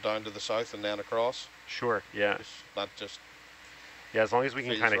her come down to the south and then across. Sure, yeah. Just Yeah, as long as we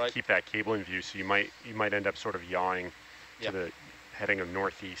can feels kind of right. keep that cable in view, so you might end up sort of yawing to Yeah. the heading of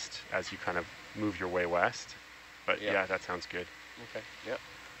northeast as you kind of move your way west. But Yeah. yeah, that sounds good. Okay, yeah.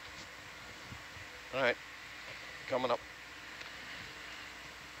 All right, coming up.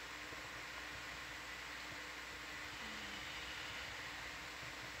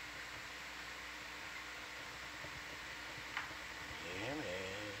 Yeah,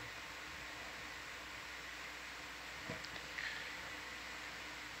 man.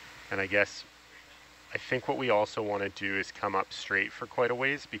 And I guess, I think what we also want to do is come up straight for quite a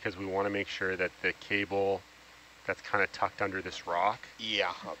ways, because we want to make sure that the cable that's kind of tucked under this rock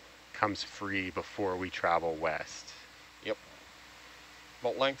Yeah. comes free before we travel west. Yep.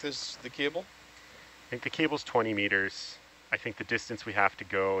 What length is the cable? think the cable's 20 meters. I think the distance we have to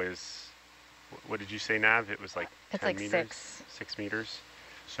go is, what did you say, Nav? It was like It's 10 like meters? 6. 6 meters.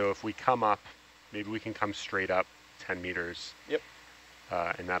 So if we come up, maybe we can come straight up 10 meters. Yep.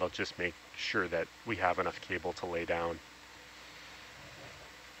 And that'll just make sure that we have enough cable to lay down.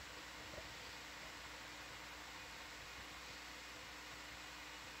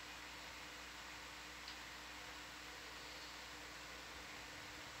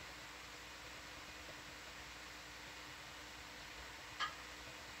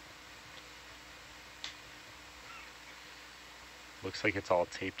 Looks like it's all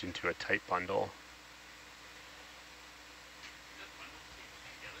taped into a tight bundle.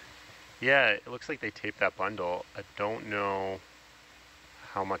 Yeah, it looks like they taped that bundle. I don't know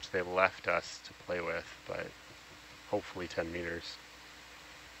how much they left us to play with, but hopefully 10 meters.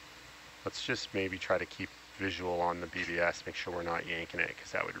 Let's just maybe try to keep visual on the BBS, make sure we're not yanking it,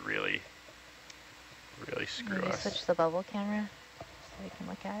 because that would really, really screw Maybe us. switch the bubble camera so we can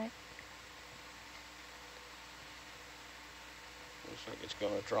look at it. Looks like it's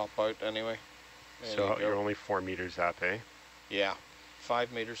going to drop out anyway. There So you go. you're only 4 meters up, eh? Yeah,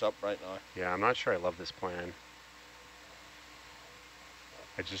 5 meters up right now. Yeah, I'm not sure I love this plan.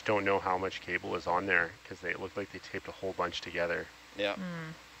 I just don't know how much cable is on there, because they look like they taped a whole bunch together. Yeah.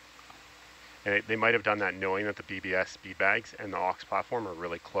 And they might have done that knowing that the BBS speed bags and the aux platform are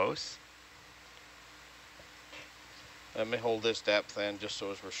really close. Let me hold this depth then, just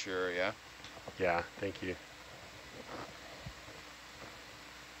so as we're sure, yeah? Yeah, thank you.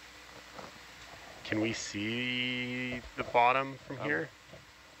 Can we see the bottom from here?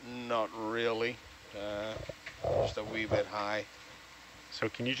 Not really. Just a wee bit high. So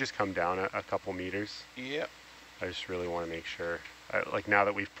can you just come down a couple meters? Yep. I just really want to make sure. Like now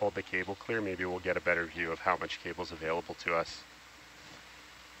that we've pulled the cable clear, maybe we'll get a better view of how much cable is available to us.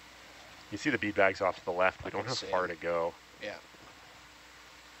 You see the bead bags off to the left. We don't have far to go. Yeah.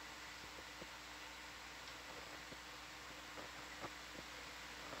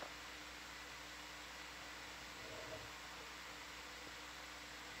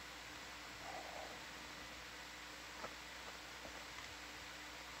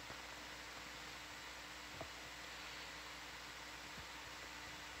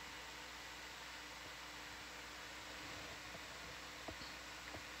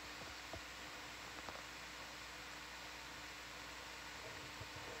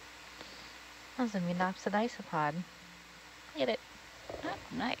 That was a Menopsid Isopod. Look at it. Oh,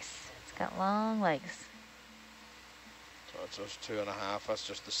 nice. It's got long legs. So it's those 2.5. That's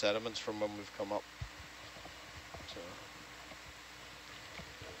just the sediments from when we've come up. So.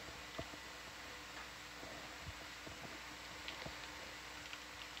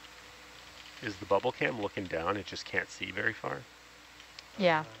 Is the bubble cam looking down? It just can't see very far?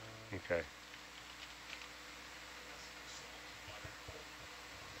 Yeah. Okay.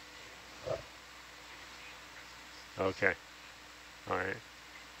 Okay. All right.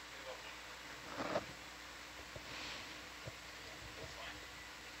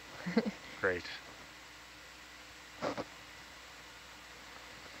 Great.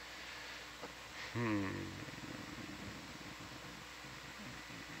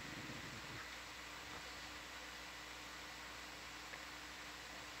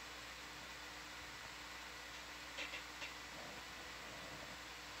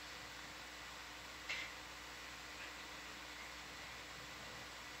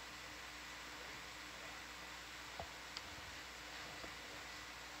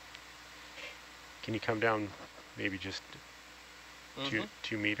 Can you come down maybe just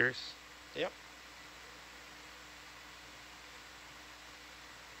two meters? Yep.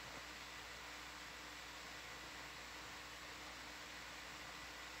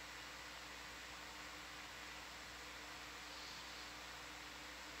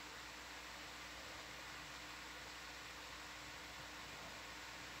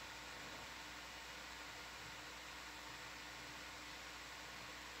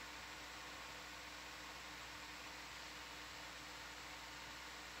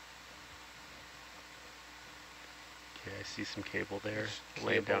 Okay, I see some cable there,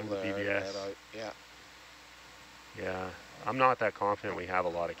 laying down the there, BBS. head out. Yeah. Yeah, I'm not that confident we have a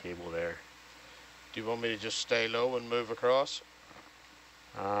lot of cable there. Do you want me to just stay low and move across?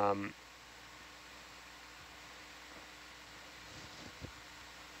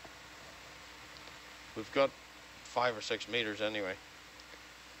 We've got 5 or 6 meters anyway,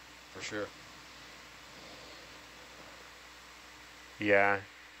 for sure. Yeah,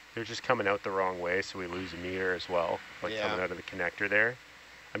 they're just coming out the wrong way, so we lose a meter as well, like Yeah. coming out of the connector there.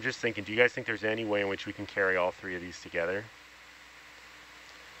 I'm just thinking, do you guys think there's any way in which we can carry all 3 of these together?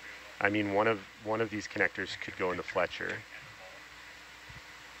 I mean, one of these connectors could go into Fletcher.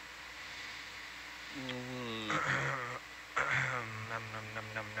 Num, num, num,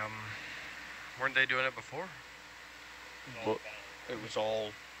 num, num. Weren't they doing it before? Well, It was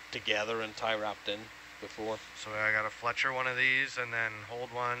all together and tie wrapped in before. So I got to Fletcher one of these and then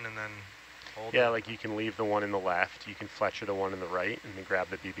hold one and then hold yeah, one. like you can leave the one in the left, you can Fletcher the one in the right, and then grab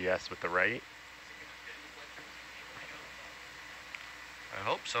the BBS with the right. I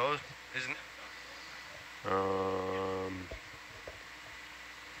hope so. Isn't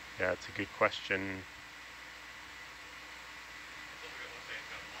Yeah, it's a good question.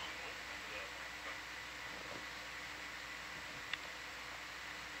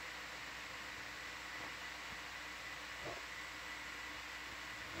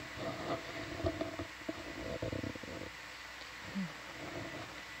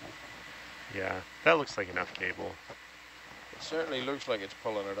 Yeah, that looks like enough cable. It certainly looks like it's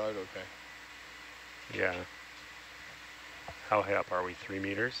pulling it out okay. Yeah. How high up are we? 3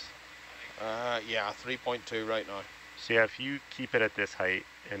 meters? Yeah, 3.2 right now. So yeah, if you keep it at this height,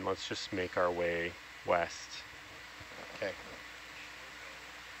 and let's just make our way west. Okay.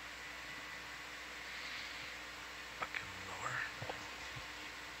 fucking lower?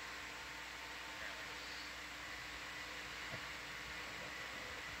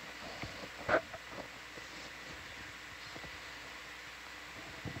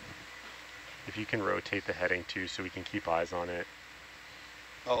 If you can rotate the heading too, so we can keep eyes on it.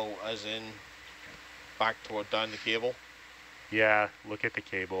 Oh, as in back toward down the cable? Yeah, look at the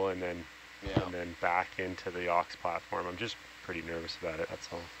cable and then Yeah. back into the aux platform. I'm just pretty nervous about it,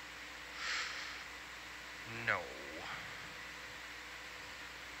 that's all. No.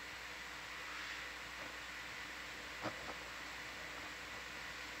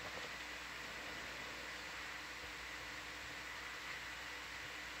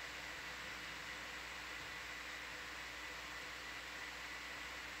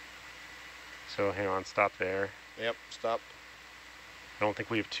 So hang on, stop there. Yep, stop. I don't think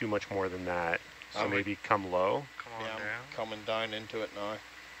we have too much more than that. So I would- maybe come low. Come on Yeah, down. I'm coming down into it now.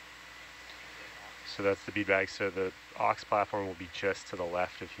 So that's the bead bag. So the aux platform will be just to the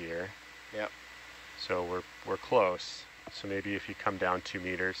left of here. Yep. So we're close. So maybe if you come down 2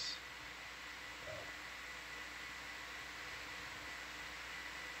 meters.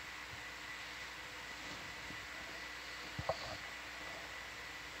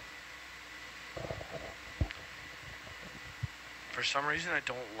 For some reason, I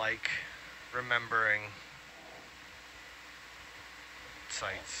don't like remembering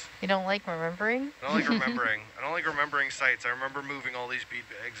sites. You don't like remembering? I don't like remembering. I don't like remembering sites. I remember moving all these bead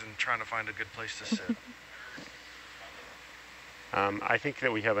bags and trying to find a good place to sit. I think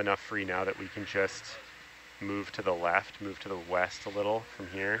that we have enough free now that we can just move to the left, move to the west a little from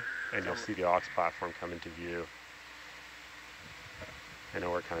here, and you'll see the aux platform come into view. I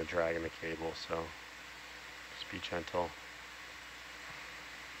know we're kind of dragging the cable, so just be gentle.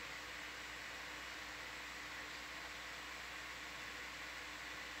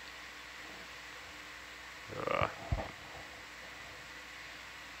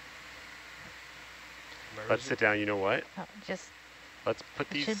 Let's sit down. You know what? Oh, just, Let's put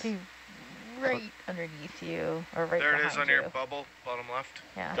it these. should be right underneath you, or right There it behind is on you. your bubble, bottom left.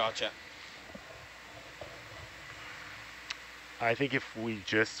 Yeah. Gotcha. I think if we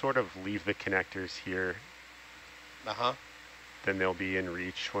just sort of leave the connectors here, Uh-huh. then they'll be in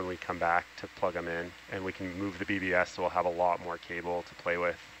reach when we come back to plug them in, and we can move the BBS, so we'll have a lot more cable to play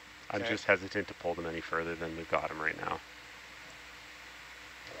with. I'm Okay. just hesitant to pull them any further than we've got them right now.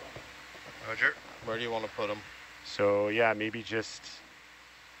 Roger. Where do you want to put them? So yeah, maybe just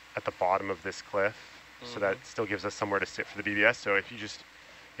at the bottom of this cliff, so that still gives us somewhere to sit for the BBS. So if you just,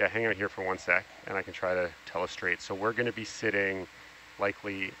 yeah, hang out here for 1 sec, and I can try to telestrate. So we're going to be sitting,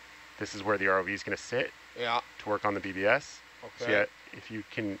 likely, this is where the ROV is going to sit Yeah. to work on the BBS. Okay. So yeah,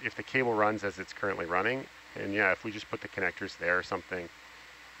 if the cable runs as it's currently running, and yeah, if we just put the connectors there or something,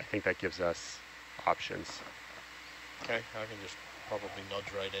 I think that gives us options. Okay, I can just probably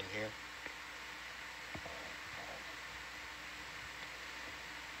nudge right in here.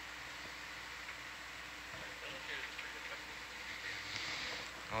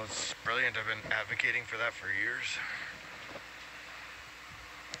 Oh, it's brilliant. I've been advocating for that for years.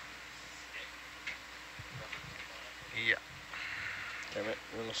 Yeah. Okay, mate,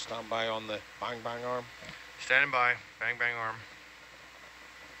 we're going to stand by on the bang bang arm. Standing by. Bang, bang arm.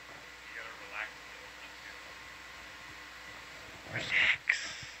 Relax.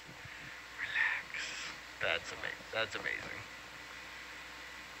 Relax. That's amazing. That's amazing.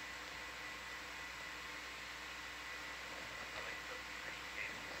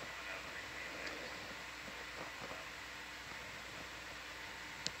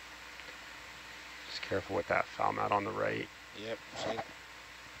 Careful with that foul mat on the right. Yep, same. Thank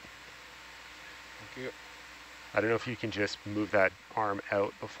you. I don't know if you can just move that arm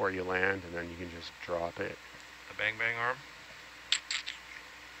out before you land, and then you can just drop it. The bang bang arm?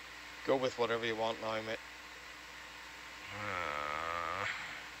 Go with whatever you want now, mate.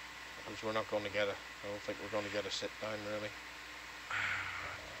 Because we're not going to get a, I don't think we're going to get a sit down, really.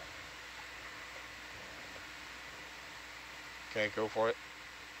 Okay, go for it.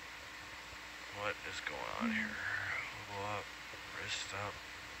 What is going on here? Elbow up, wrist up.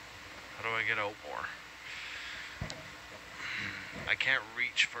 How do I get out more? I can't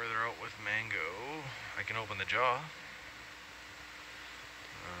reach further out with Mango. I can open the jaw.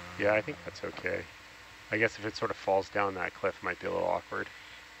 Yeah, I think that's okay. I guess if it sort of falls down that cliff, it might be a little awkward.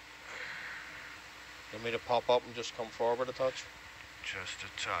 You want me to pop up and just come forward a touch? Just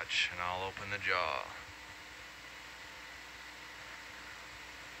a touch, and I'll open the jaw.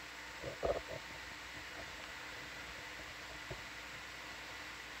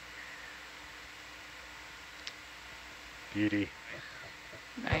 Beauty.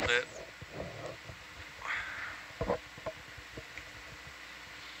 Nice. Hold it.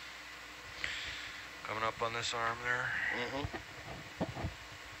 Coming up on this arm there. Mm-hmm.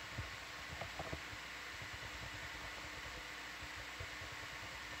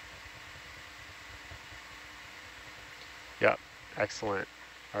 Yep, excellent.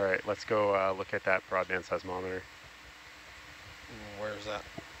 All right, let's go look at that broadband seismometer. Where's that?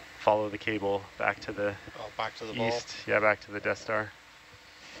 Follow the cable back to the Oh, back to the east. Yeah, back to the Death Star.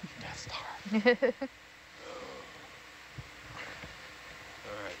 Death Star. Alright,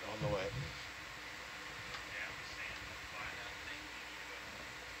 on the way.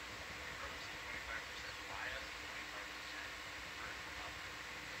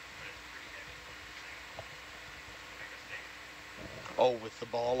 Oh, with the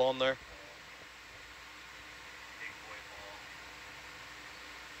ball on there?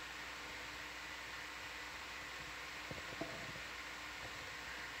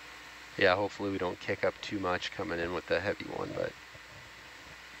 Yeah, hopefully we don't kick up too much coming in with the heavy one, but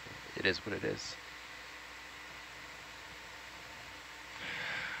it is what it is.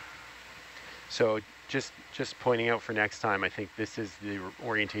 So just pointing out for next time, I think this is the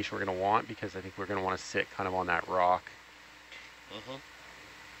orientation we're going to want, because I think we're going to want to sit kind of on that rock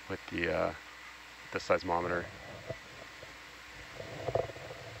with the seismometer.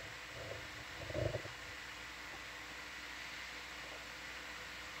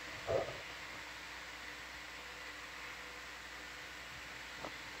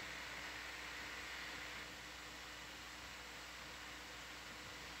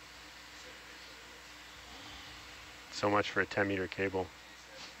 So much for a 10-meter cable.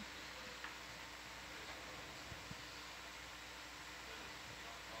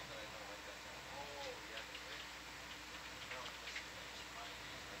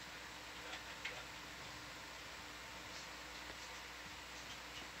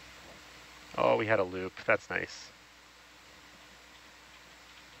 Oh, we had a loop. That's nice.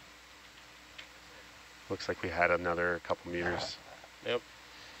 Looks like we had another couple meters. Yep.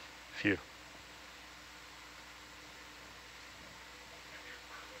 Phew.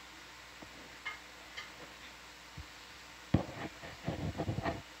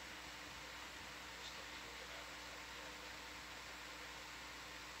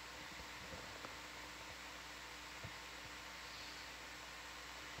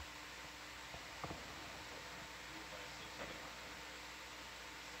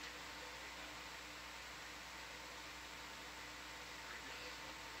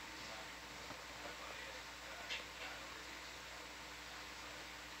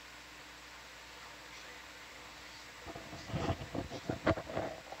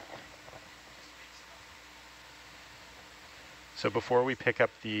 So before we pick up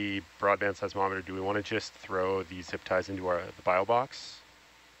the broadband seismometer, do we want to just throw the zip ties into the bio box?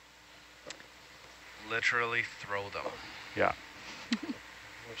 Literally throw them. Yeah.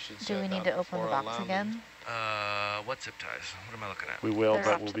 Do we need to open the box again? What zip ties? What am I looking at? We will, They're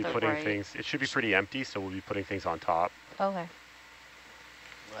but up we'll to be the putting right. things, it should be pretty empty, so we'll be putting things on top. Okay.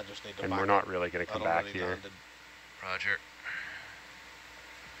 I just need to And back we're up. not really going to come That back already here. landed. Roger.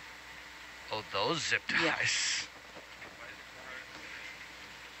 Oh, those zip ties. Yeah.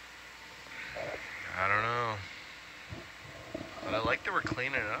 I don't know. But I like that we're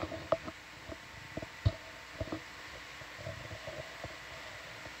cleaning it up.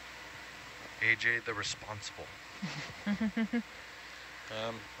 AJ the responsible. I think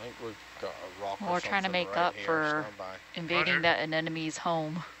we've got a rock. We're trying to make right up here. for Stand by. invading Roger. an enemy's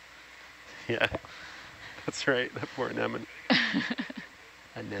home. Yeah, that's right. That poor anemone.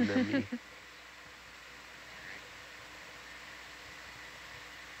 Anemone.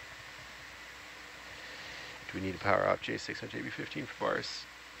 Do we need to power off J6 on JB15 for bars?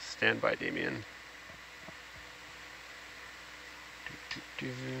 Stand by, Damien. Do, do,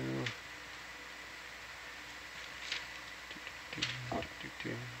 do. Do.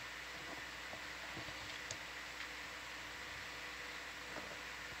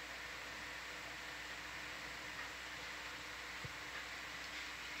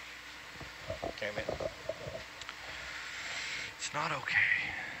 Okay, man. It's not okay.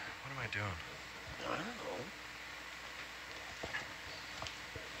 What am I doing? I don't know.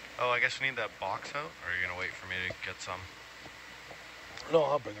 Oh, I guess we need that box out? Or are you going to wait for me to get some? No,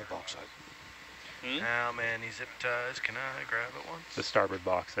 I'll bring the box out. How many zip ties can I grab at once? The starboard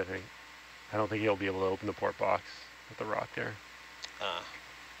box, I think. I don't think he'll be able to open the port box with the rock there.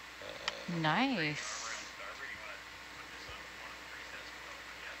 Nice.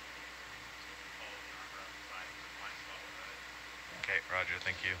 Okay, roger,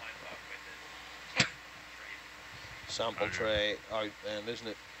 thank you. Sample Roger. tray out then, isn't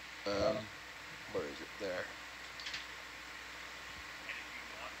it? Where is it? There.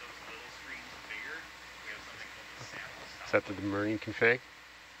 Is that the marine config?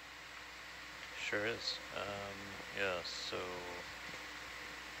 Sure is. Yeah, so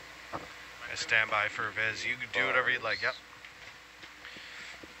I stand by for a viz. You can do whatever you'd like, yep.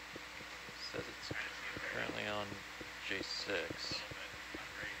 says it's currently on J6.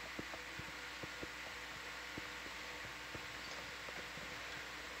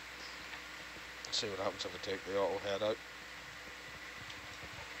 See what happens if I take the auto head out.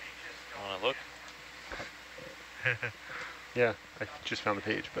 Wanna look? Yeah, I just found the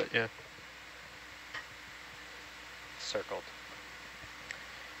page, but yeah. Circled.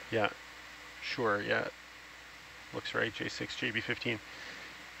 Yeah, sure, yeah. Looks right, J6, JB15.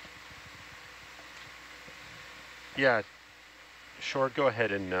 Yeah, sure, go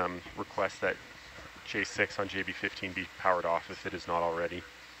ahead and request that J6 on JB15 be powered off if it is not already,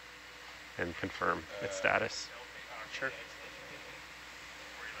 and confirm its status. Sure.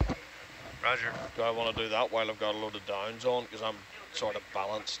 Roger. Do I want to do that while I've got a load of downs on? Because I'm sort of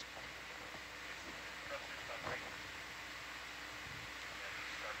balanced.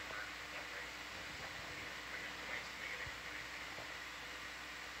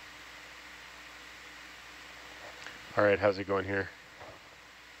 All right, how's it going here?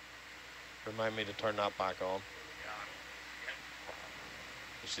 Remind me to turn that back on.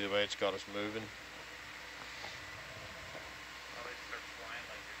 You see the way it's got us moving?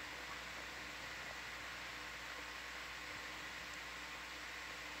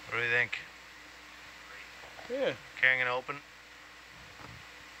 What do you think? Yeah. Carrying it open?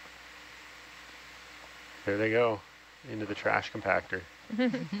 There they go, into the trash compactor.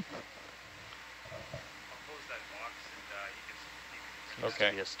 Seems Okay.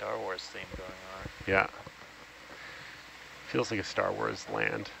 to be a Star Wars theme going on. Yeah. Feels like a Star Wars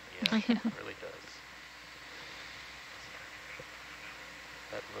land. Yeah, it really does.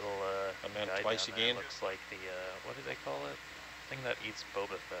 That little And then guy twice down there again. looks like the what do they call it? Thing that eats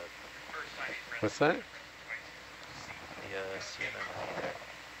Boba Fett. What's that? The CNN there.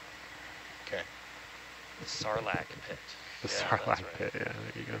 Okay. The Sarlacc pit. The Yeah, Sarlacc that's right. pit, yeah, there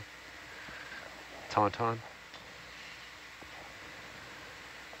you go. Tauntaun.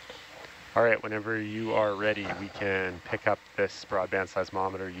 All right, whenever you are ready, we can pick up this broadband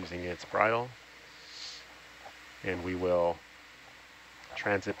seismometer using its bridle, and we will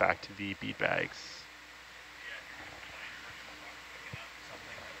transit back to the bead bags.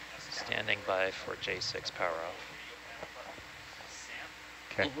 Standing by for J6 power off.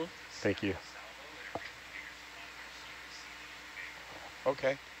 Okay, thank you.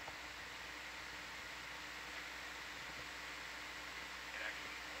 Okay.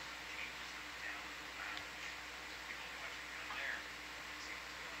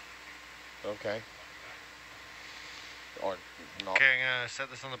 Okay. Or not. Okay, I'm gonna set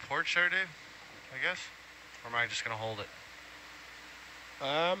this on the porch there, Dave, I guess? Or am I just gonna hold it?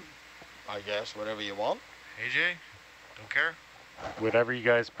 I guess whatever you want. AJ? Don't care? Whatever you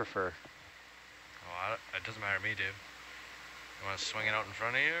guys prefer. Oh, it doesn't matter to me, Dave. You wanna swing it out in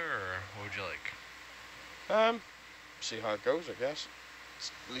front of you, or what would you like? See how it goes, I guess.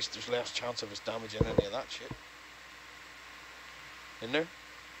 At least there's less chance of us damaging any of that shit. In there?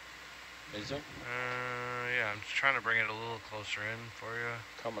 Is there? Yeah, I'm just trying to bring it a little closer in for you.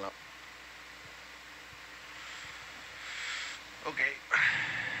 Coming up. Okay.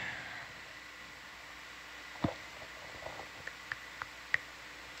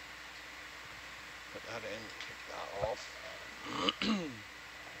 Put that in, kick that off.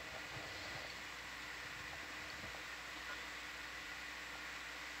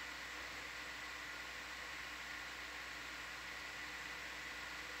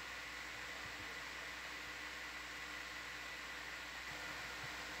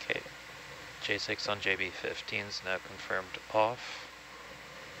 J6 on JB15 is now confirmed off.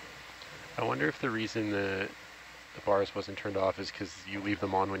 I wonder if the reason the bars wasn't turned off is because you leave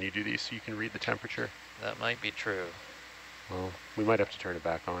them on when you do these so you can read the temperature. That might be true. Well, we might have to turn it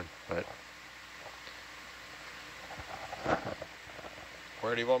back on, but...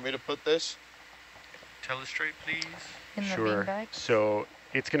 Where do you want me to put this? Telestrate, please. In the Sure. bean bags? So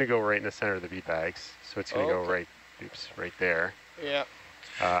it's going to go right in the center of the bead bags. So it's going to go right, right there. Yeah.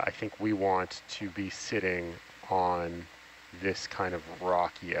 I think we want to be sitting on this kind of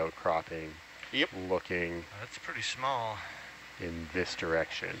rocky outcropping. Yep. Looking. That's pretty small. In this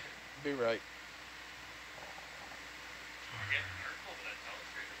direction. Be right.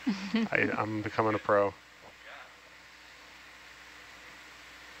 I'm becoming a pro.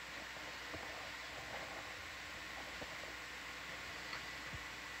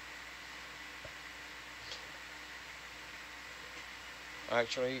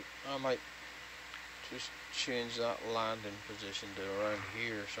 Actually, I might just change that landing position to around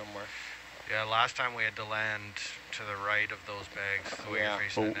here somewhere. Yeah, last time we had to land to the right of those bags, the way you're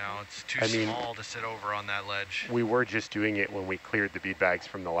facing it now. It's too small to sit over on that ledge. We were just doing it when we cleared the bead bags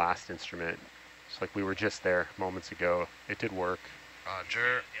from the last instrument. It's like we were just there moments ago. It did work.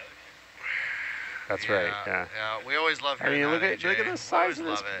 Roger. That's right, yeah. Yeah, we always love hearing look that, at the size of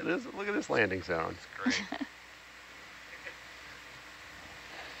love this, look at this landing zone. It's great.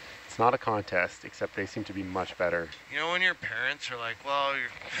 It's not a contest, except they seem to be much better. You know when your parents are like, well, your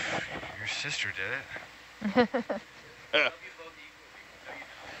sister did it. No,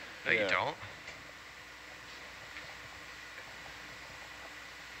 you don't.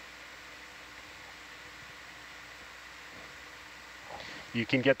 You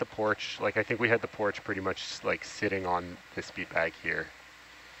can get the porch, like I think we had the porch pretty much like sitting on this bead bag here.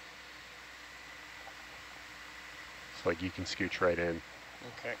 So like you can scooch right in.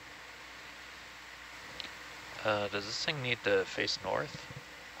 Okay. Does this thing need to face north?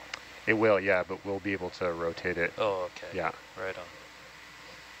 It will, yeah, but we'll be able to rotate it. Oh, okay. Yeah. Right on.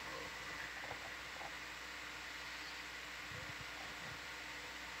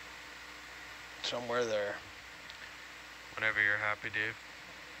 Somewhere there. Whenever you're happy, Dave.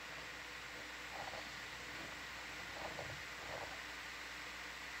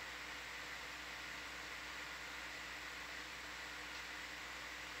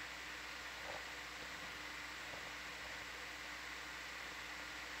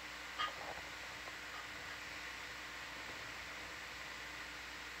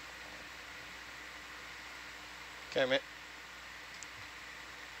 Okay, mate.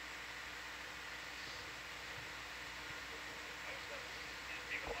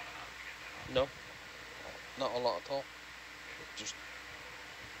 No, not a lot at all. Just.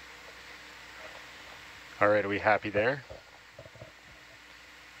 All right, are we happy there?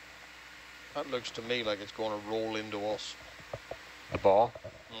 That looks to me like it's going to roll into us. The ball?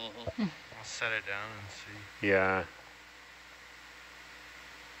 Mm-hmm. I'll set it down and see. Yeah.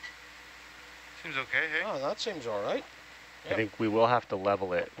 Seems okay, hey? Oh, that seems all right. Yep. I think we will have to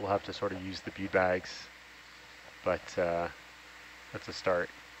level it. We'll have to sort of use the bead bags, but that's a start.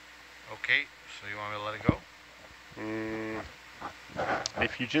 Okay, so you want me to let it go?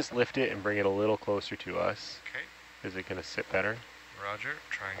 If you just lift it and bring it a little closer to us, okay. Is it going to sit better? Roger,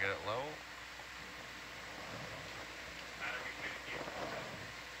 try and get it low.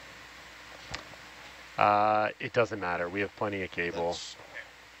 It doesn't matter. We have plenty of cable. That's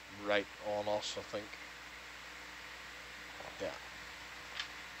right on us, I think. Yeah.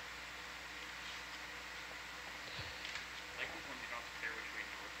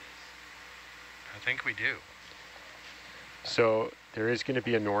 I think we do. So there is going to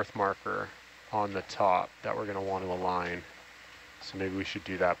be a north marker on the top that we're going to want to align. So maybe we should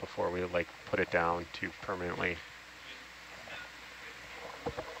do that before we like put it down to permanently.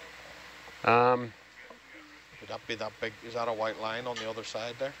 Would that be that big? Is that a white line on the other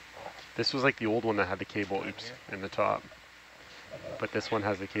side there? This was like the old one that had the cable in the top. But this one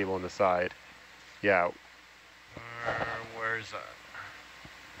has the cable in the side. Yeah. Where's that?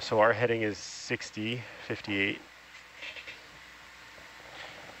 So our heading is 60, 58.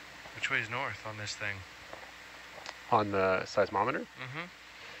 Which way is north on this thing? On the seismometer? Mm-hmm.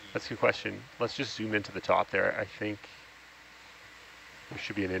 That's a good question. Let's just zoom into the top there. I think there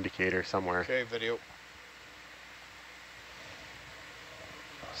should be an indicator somewhere. Okay, video.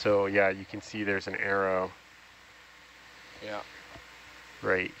 So yeah, you can see there's an arrow. Yeah.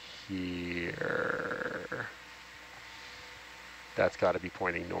 Right here. That's got to be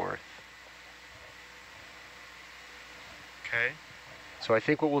pointing north. Okay. So I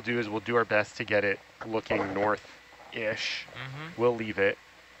think what we'll do is we'll do our best to get it looking north-ish. We'll leave it.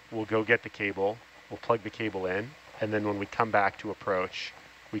 we'll go get the cable, we'll plug the cable in, and then when we come back to approach,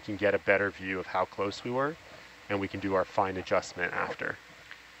 we can get a better view of how close we were, and we can do our fine adjustment after.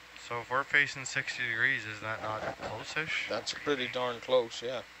 So if we're facing 60 degrees, is that not close-ish? That's pretty darn close,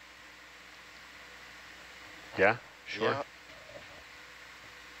 yeah. Yeah, sure. Yeah.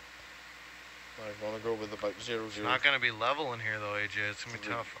 I want to go with about 0, 0. It's not going to be level in here though, AJ. It's going to be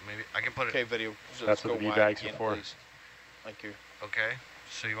tough. Maybe I can put Okay, it. video. That's what the bead bags are for. Please. Thank you. Okay.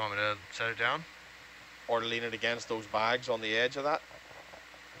 So you want me to set it down? Or lean it against those bags on the edge of that.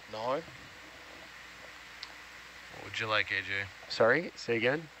 Now. What would you like, AJ? Sorry, say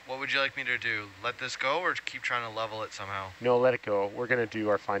again? What would you like me to do? Let this go or keep trying to level it somehow? No, let it go. We're going to do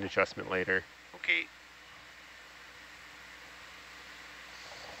our fine adjustment later. Okay.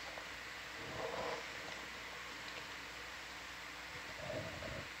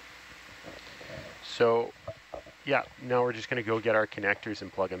 So, yeah, now we're just going to go get our connectors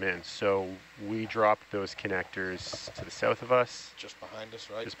and plug them in. So we dropped those connectors to the south of us. Just behind us,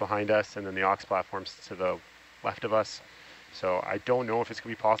 right? Just behind us, and then the aux platforms to the left of us. So I don't know if it's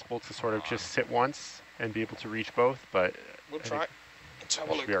going to be possible to sort of just sit once and be able to reach both, but we'll try. Let's have a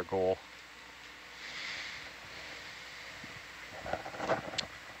that should look. be our goal.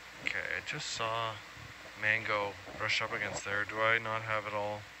 Okay, I just saw Mango brush up against there. Do I not have it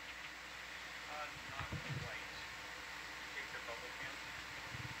all?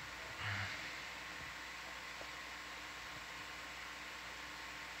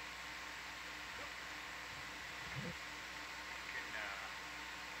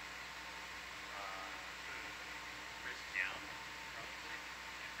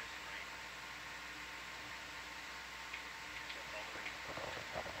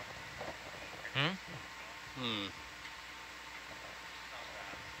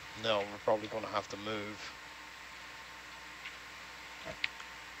 No, we're probably going to have to move.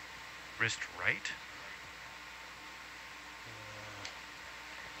 Wrist right?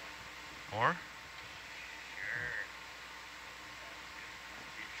 More?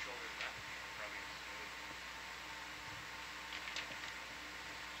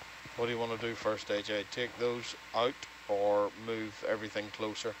 What do you want to do first, AJ? Take those out or move everything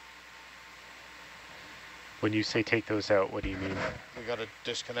closer? When you say take those out, what do you mean? We got to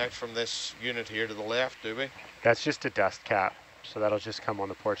disconnect from this unit here to the left, do we? That's just a dust cap, so that'll just come on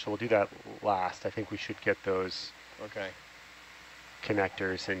the porch. So we'll do that last. I think we should get those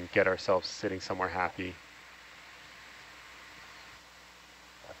connectors and get ourselves sitting somewhere happy.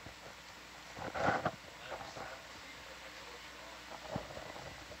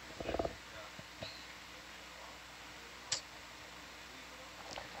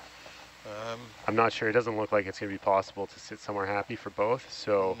 I'm not sure. It doesn't look like it's going to be possible to sit somewhere happy for both.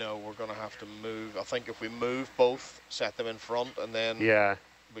 So no, we're going to have to move. I think if we move both, set them in front, and then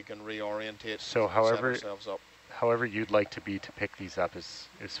we can reorientate. So however, set ourselves up. However you'd like to be to pick these up is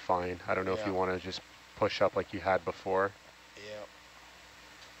fine. I don't know if you want to just push up like you had before. Yeah.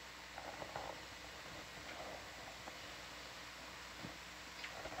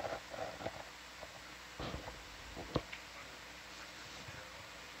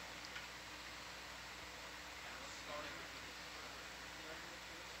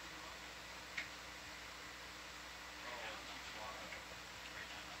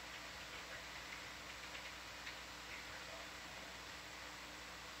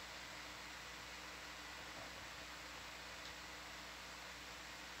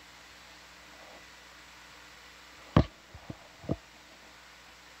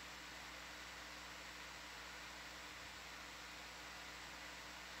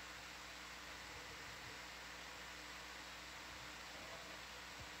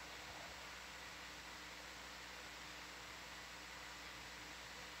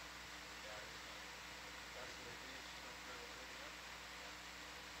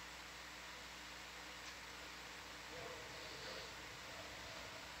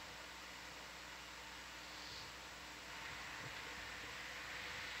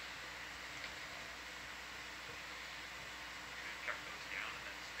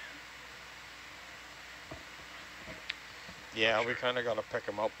 Yeah, we kind of got to pick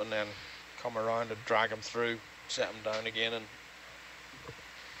them up and then come around and drag them through, set them down again, and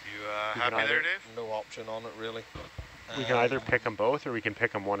you happy there, Dave? No option on it really. We can either pick them both, or we can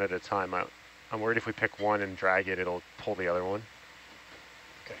pick them one at a time. I'm worried if we pick one and drag it, it'll pull the other one.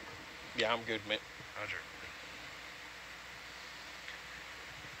 Okay. Yeah, I'm good, mate. Roger.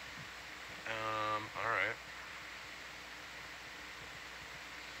 All right.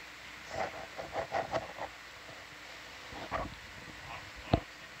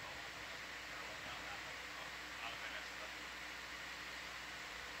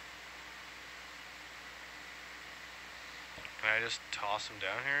 Can I just toss him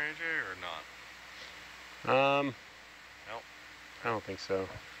down here, AJ, or not? Nope. I don't think so.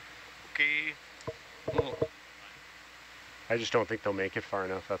 Okay. I just don't think they'll make it far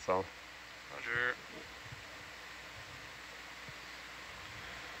enough, that's all. Roger.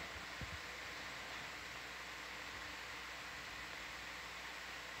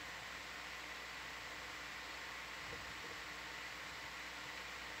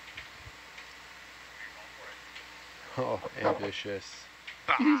 Oh, ambitious.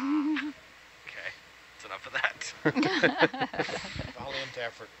 Okay, that's enough of that. Valiant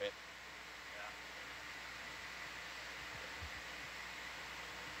effort, mate.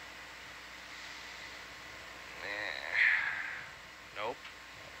 Nope.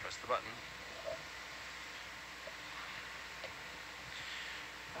 Press the button.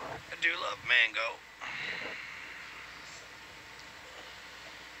 I do love mango.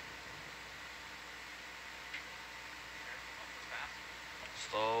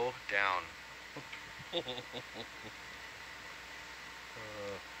 Slow down.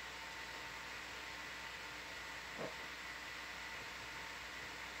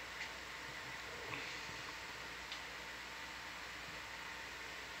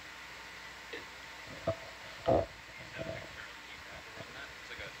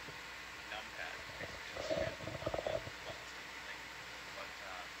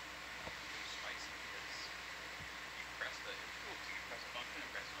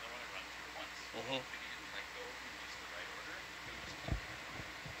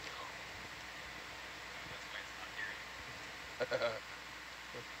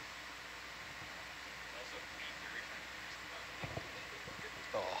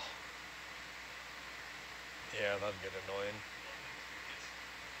 Oh. Yeah, that'd get annoying.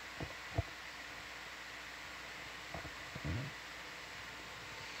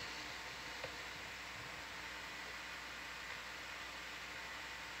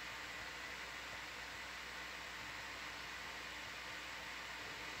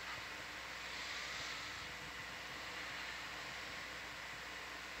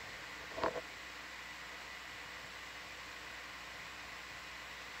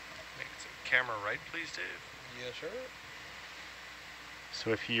 Make it some camera right, please, Dave. Yeah, sure.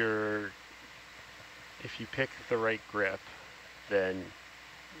 So if you pick the right grip, then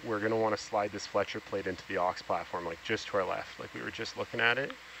we're going to want to slide this Fletcher plate into the aux platform, like just to our left, like we were just looking at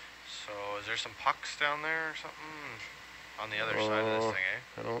it. So is there some pucks down there or something? On the other side of this thing, eh?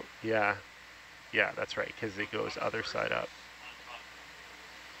 I don't, yeah. Yeah, that's right, because it goes other side up.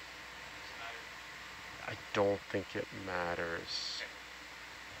 I don't think it matters.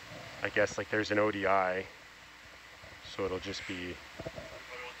 I guess like there's an ODI, so it'll just be,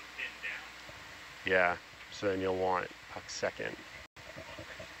 yeah, so then you'll want puck second.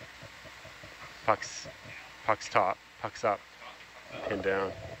 Puck's top, puck's up, pin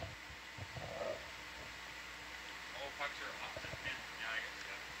down.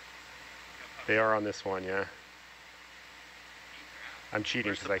 They are on this one, yeah. I'm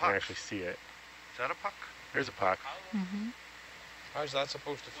cheating because I can actually see it. Is that a puck? There's a puck. Mm-hmm. How's that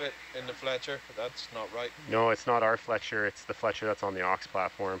supposed to fit in the Fletcher? That's not right. No, it's not our Fletcher. It's the Fletcher that's on the aux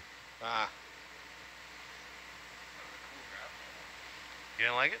platform. Ah. You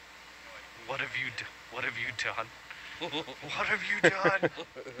didn't like it? What have you done? What have you done?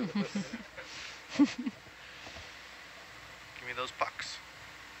 Give me those pucks.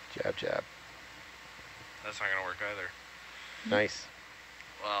 Jab, jab. That's not gonna work either. Nice.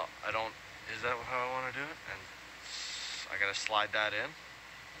 Well, is that how I want to do it? And I gotta slide that in?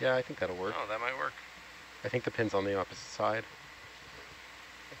 Yeah, I think that'll work. Oh, that might work. I think the pin's on the opposite side.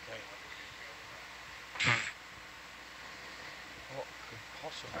 Okay. What could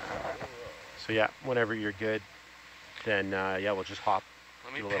possibly go wrong? So yeah, whenever you're good, then yeah, we'll just hop.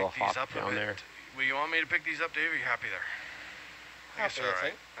 Let me do a pick little these hop up down a bit. there. Will you want me to pick these up, Dave? Are you happy there? Happy, I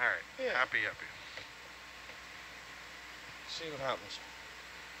think. All right. Yeah. Happy. See what happens.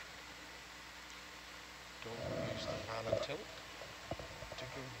 Don't use the pan and tilt to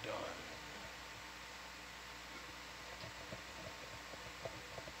go down.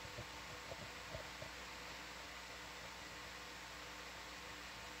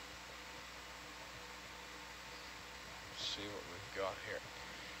 Let's see what we've got here.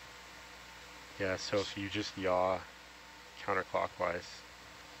 Yeah, so if you just yaw counterclockwise.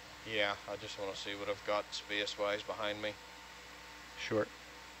 Yeah, I just want to see what I've got space-wise behind me. Sure.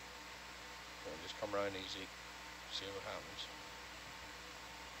 And just come around easy. See what happens.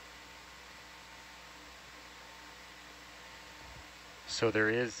 So there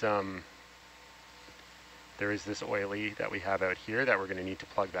is this oily that we have out here that we're going to need to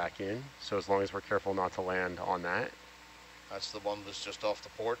plug back in. So as long as we're careful not to land on that, That's the one that's just off the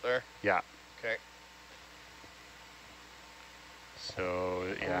port there? Yeah. Okay. So,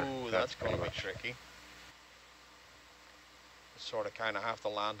 yeah. Ooh, that's going to be much tricky. Sort of kind of have to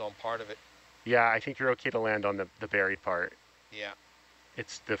land on part of it. Yeah, I think you're okay to land on the buried part. Yeah.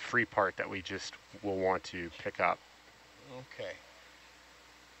 It's the free part that we just will want to pick up. Okay.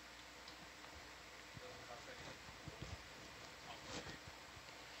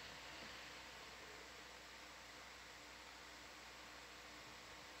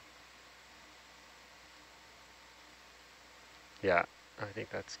 Yeah, I think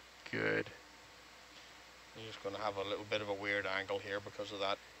that's good. I'm just going to have a little bit of a weird angle here because of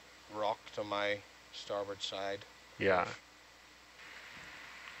that rock to my starboard side. Yeah.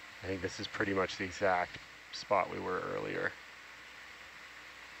 I think this is pretty much the exact spot we were earlier.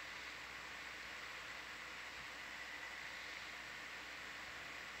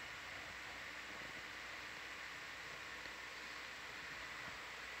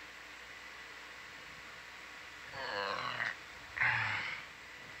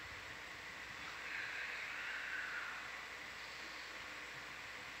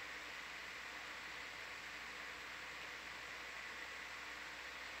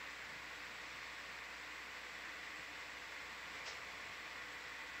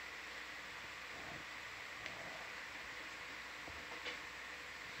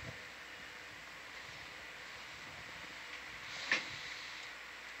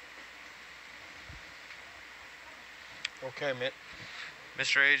 Okay, mate.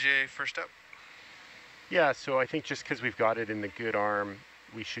 Mr. AJ, first up. Yeah, so I think just because we've got it in the good arm,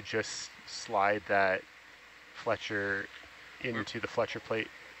 we should just slide that Fletcher into the Fletcher plate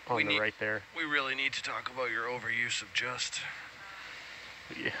on the right there. We really need to talk about your overuse of just.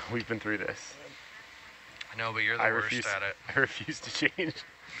 Yeah, we've been through this. I know, but you're the worst at it. I refuse to change.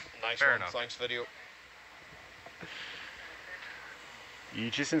 Nice Fair one. enough. Thanks, video. You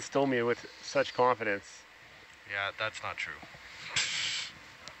just instill me with such confidence. Yeah, that's not true.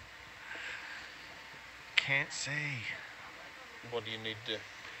 Can't say. What do you need to...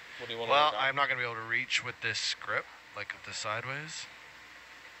 What do you want to Well, look at? I'm not going to be able to reach with this grip, like with the sideways.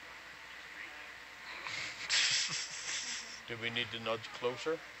 Do we need to nudge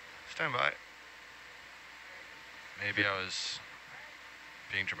closer? Stand by. Maybe I was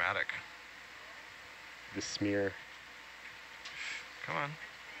being dramatic. The smear. Come on.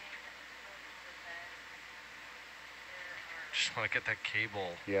 Just want to get that cable.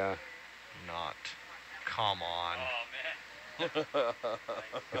 Yeah. Not. Come on. Oh, man.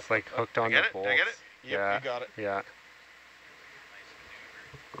 It's like hooked on the bolts. Did I get it? Yep, Yeah. you got it. Yeah.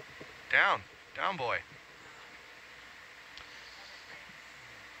 Down. Down, boy.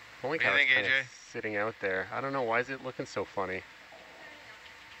 Only What do you think, AJ? sitting out there. I don't know. Why is it looking so funny?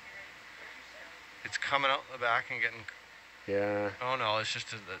 It's coming out the back and getting... Yeah. Oh, no, it's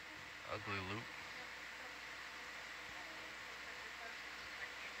just the ugly loop.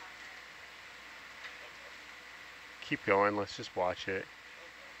 Keep going. Let's just watch it.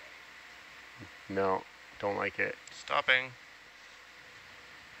 No, don't like it. Stopping.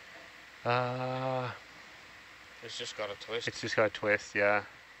 It's just got a twist. It's just got a twist. Yeah.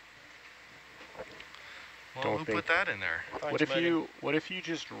 Well, Don't who think- put that in there? Thanks, What if Megan. you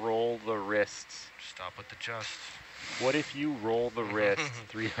just roll the wrists? Stop with the just. What if you roll the wrist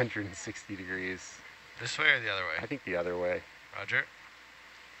 360 degrees? This way or the other I way? think the other way. Roger.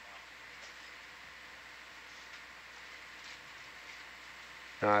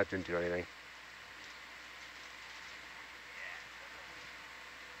 No, it didn't do anything.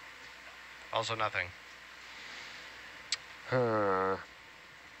 Also nothing. Huh.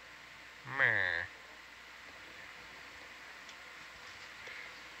 Meh.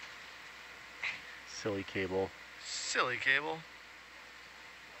 Silly cable. Silly cable.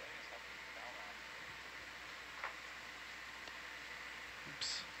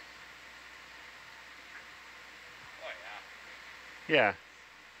 Oops. Yeah.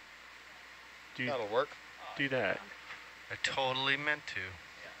 Do That'll work. do that. I totally meant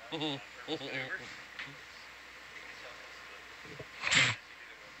to.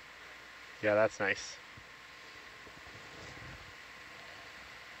 Yeah, that's nice.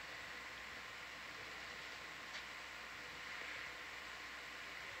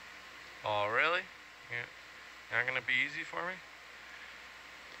 Oh, really? You're not gonna be easy for me?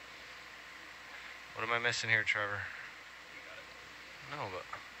 What am I missing here, Trevor? No, but...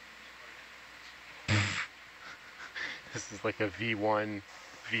 This is like a V1,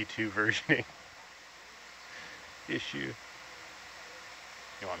 V2 versioning issue.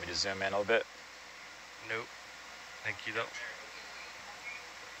 You want me to zoom in a little bit? Nope. Thank you, though.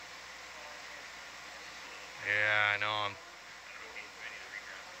 Yeah, I know, I'm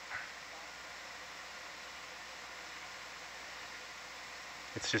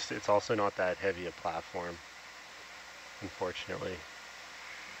It's also not that heavy a platform, unfortunately.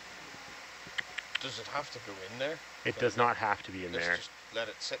 Does it have to go in there? It does not have to be in there. Just let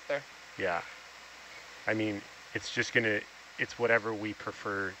it sit there? Yeah. I mean, it's just gonna, it's whatever we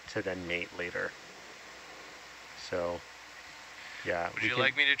prefer to then mate later. So, yeah. Would you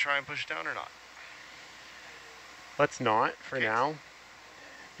like me to try and push it down or not? Let's not for now,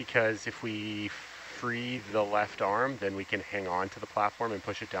 because if we free the left arm, then we can hang on to the platform and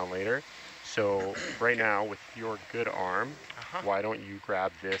push it down later. So right now, with your good arm, why don't you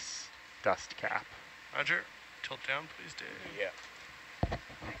grab this dust cap? Roger. Tilt down, please, Dave. Yeah.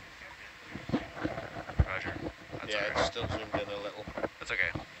 Roger. That's yeah, right. it's still zoomed in a little. That's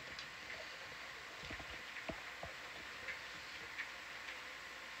okay.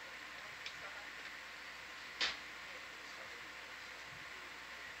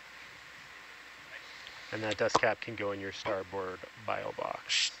 And that dust cap can go in your starboard bio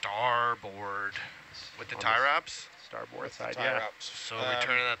box. Starboard. With the tie wraps? Starboard With side, the tie yeah. wraps. So are we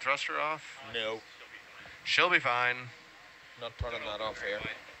turning that thruster off? No. She'll be fine. Not turning that off here.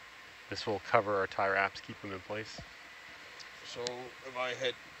 This will cover our tie wraps, keep them in place. So if I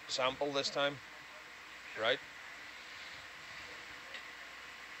hit sample this time, right?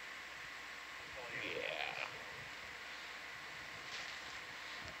 Yeah.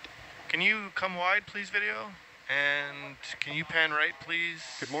 Can you come wide, please, video? And can you pan right, please?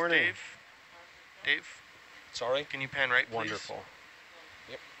 Good morning. Dave? Dave? Sorry? Can you pan right, please? Wonderful.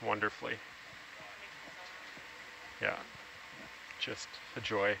 Yep. Wonderfully. Yeah. Just a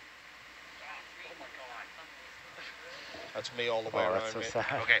joy. That's me all the way Oh, around. that's so mate.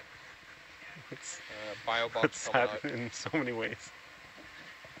 sad. Okay. It's BioBox it's coming sad out. in so many ways.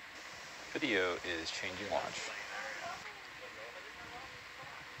 Video is changing launch.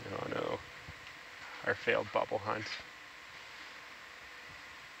 Oh no. Our failed bubble hunt.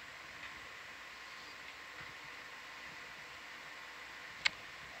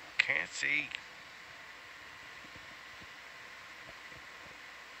 Can't see.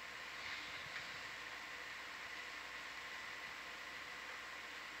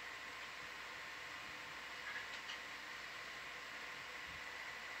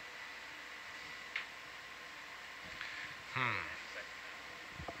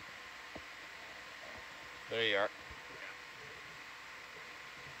 There you are.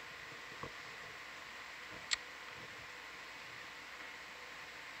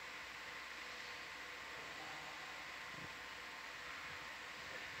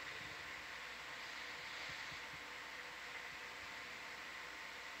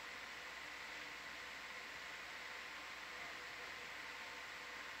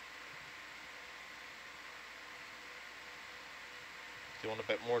 Do you want a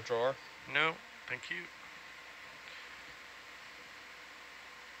bit more drawer? No, thank you.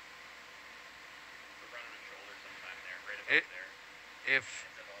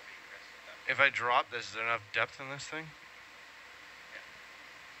 If I drop this, is there enough depth in this thing?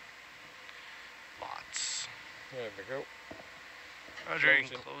 Lots. There we go. Roger, you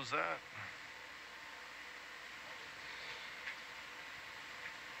can close that.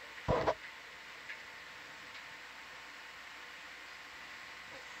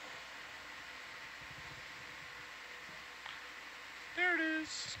 There it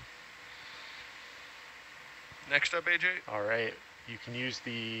is. Next up, AJ. All right. You can use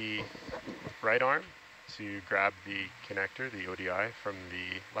the right arm to grab the connector, the ODI, from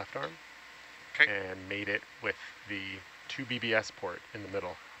the left arm. Okay. And mate it with the 2 BBS port in the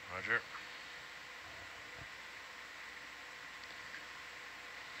middle. Roger.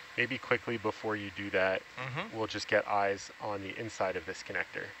 Maybe quickly before you do that, we'll just get eyes on the inside of this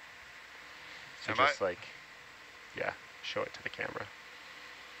connector. So just like, yeah, show it to the camera.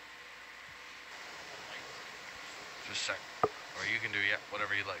 Just a sec. Or you can do, yeah,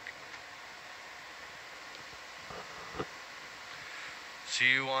 whatever you like. So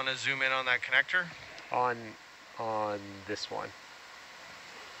you want to zoom in on that connector? On this one.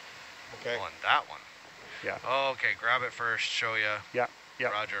 Okay. On that one? Yeah. Oh, okay, grab it first, show ya. Yeah, yeah.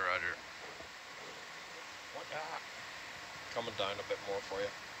 Roger, roger. Coming down a bit more for you.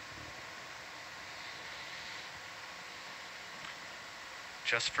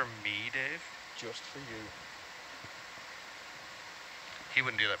 Just for me, Dave? Just for you. He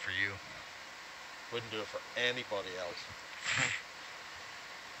wouldn't do that for you. Wouldn't do it for anybody else.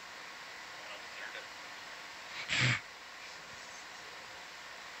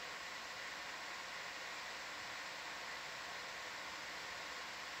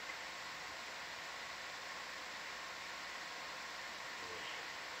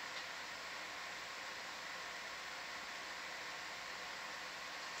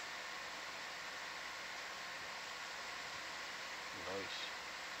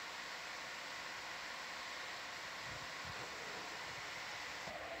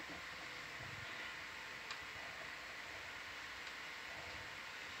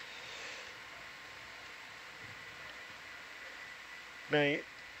 Night.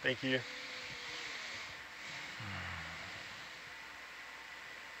 Thank you.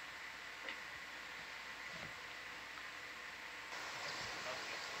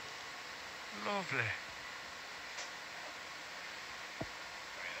 Lovely.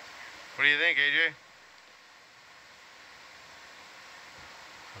 What do you think, AJ?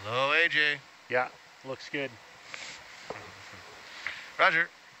 Hello, AJ. Yeah, looks good. Roger.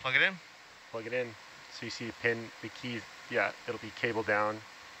 Plug it in. Plug it in. So you see the pin, the key, yeah, it'll be cable down,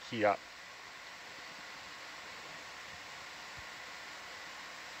 key up.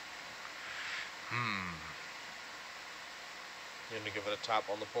 You gonna give it a tap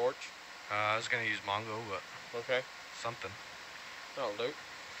on the porch? I was gonna use Mongo, but Okay, something. that'll do.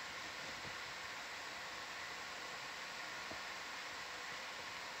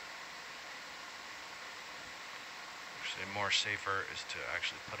 Actually, more safer is to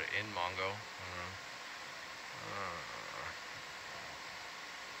actually put it in Mongo.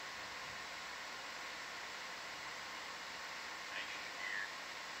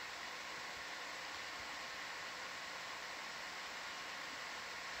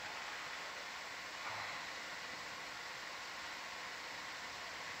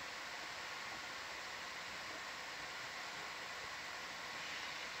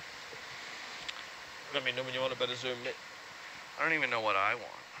 Let me know when you want a bit of zoom, mate. I don't even know what I want.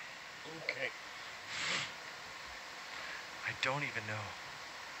 Okay. I don't even know.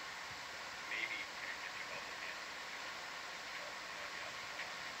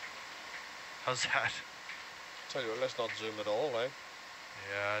 How's that? Tell you what, let's not zoom at all, eh?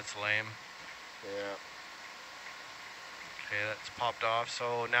 Yeah, it's lame. Yeah. Okay, that's popped off.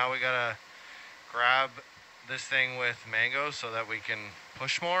 So now we gotta grab this thing with Mango so that we can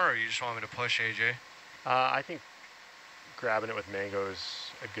push more, or you just want me to push, AJ? I think grabbing it with Mango is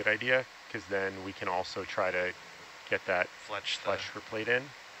a good idea, because then we can also try to get that Fletch plate in.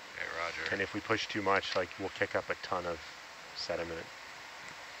 Okay, roger. And if we push too much, like, we'll kick up a ton of sediment.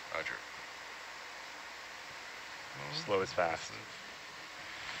 Roger. Slow is fast.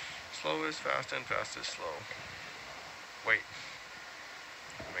 Slow is fast and fast is slow. Wait.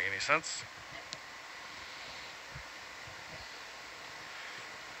 Doesn't make any sense?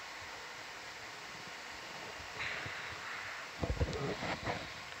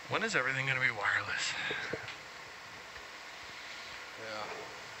 When is everything going to be wireless? Yeah.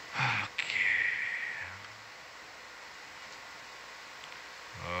 Okay.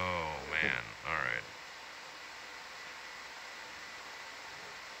 Oh, man. All right.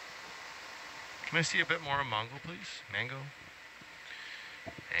 Can I see a bit more of Mango, please? Mango?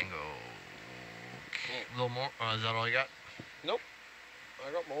 Mango. Okay. A little more. Is that all you got? Nope.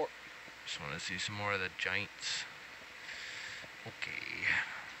 I got more. Just want to see some more of the giants. Okay.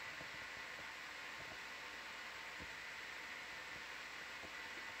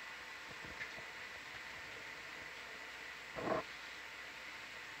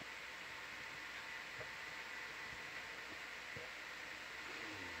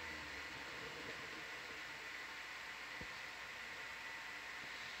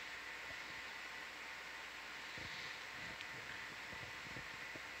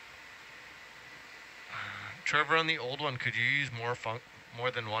 Trevor, on the old one, could you use more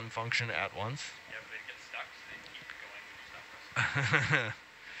than one function at once? Yeah, but it gets stuck, so they keep going when you stop pressing.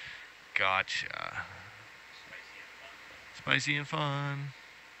 Gotcha. Spicy and fun.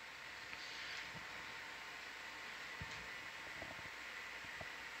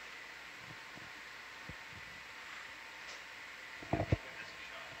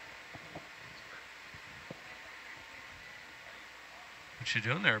 What you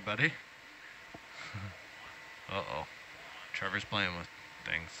doing there, buddy? Uh-oh. Trevor's playing with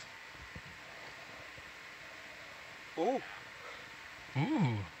things. Ooh.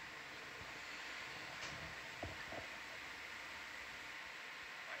 Ooh.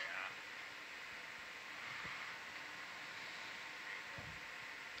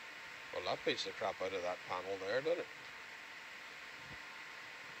 Well, that beats the crap out of that panel there, doesn't it?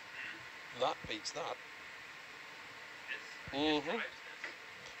 That beats that. Mm-hmm.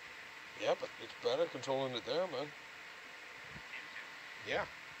 Yeah, but it's better controlling it there, man. Yeah.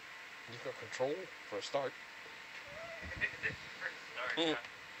 You've got control for a start. For a start, yeah.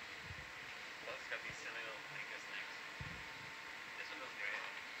 Well, it's got these silly little fingers things. This one doesn't do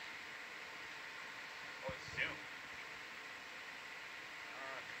anything. Oh, it's zoom.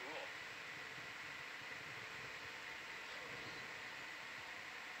 Ah, cool.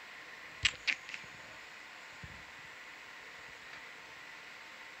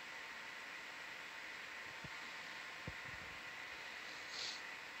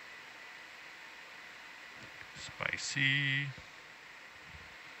 Spicy.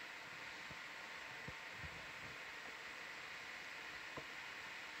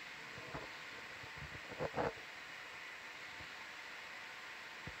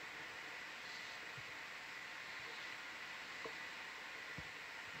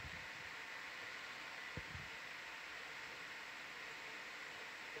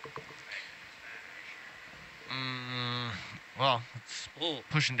 Well, it's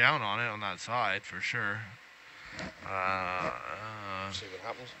pushing down on it on that side for sure. See what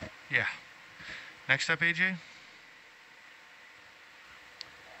happens. Yeah. Next up, AJ?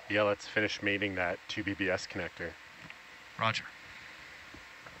 Yeah, let's finish mating that 2 BBS connector. Roger.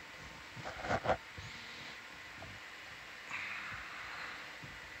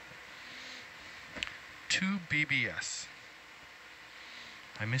 Two BBS.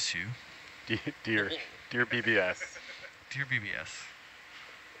 I miss you. Dear BBS. Dear BBS.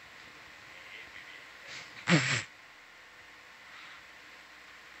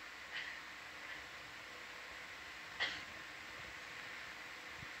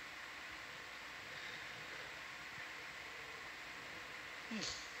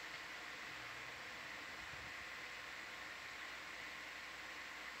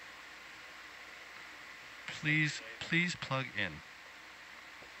 Please plug in.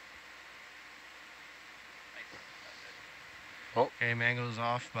 Oh. Okay, Mango's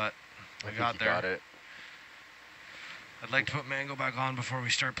off, but I got there. Got it. I'd like to put Mango back on before we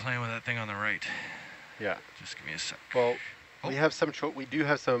start playing with that thing on the right. Yeah. Just give me a sec. Well, we have some. We do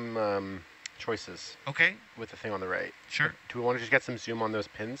have some choices. Okay. With the thing on the right. Sure. Do we want to just get some zoom on those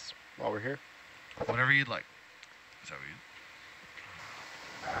pins while we're here? Whatever you'd like. Is that what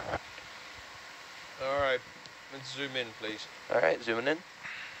you? All right, let's zoom in, please. All right, zooming in.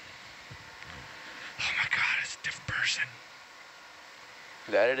 Oh my God, it's a different person.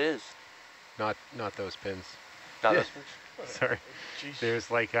 That it is. Not those pins. Not those pins. Sorry. Jeez.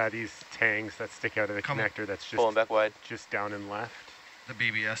 There's like these tangs that stick out of the connector. That's just pulling back wide. Just down and left. The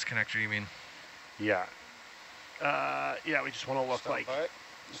BBS connector, you mean? Yeah. Yeah, we just want to look Stop like by it.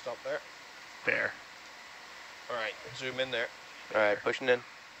 Stop there. there. All right, zoom in there. All right, pushing in.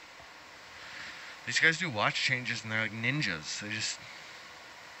 These guys do watch changes and they're like ninjas. They just...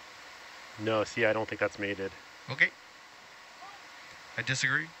 No, see, I don't think that's mated. Okay. I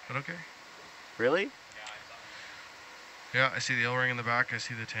disagree, but okay. Really? Yeah, I see the O-ring in the back. I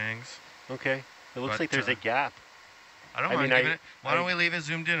see the tangs. Okay. It looks But, like there's a gap. I don't mind giving it. Why don't we leave it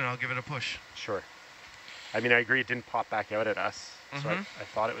zoomed in and I'll give it a push? Sure. I mean, I agree it didn't pop back out at us. So Mhm. I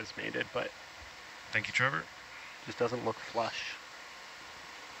thought it was mated, but Thank you, Trevor. just doesn't look flush.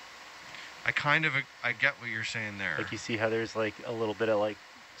 I get what you're saying there. Like you see how there's like a little bit of like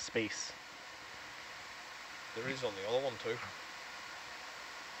space. There is on the other one too.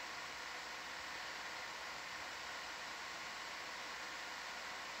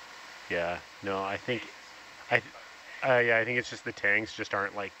 Yeah. No, I think yeah, I think it's just the tangs just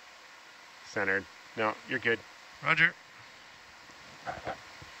aren't like centered. No, you're good. Roger.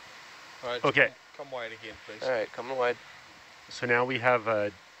 All right. Okay. Come wide again, please. All right, coming wide. So now we have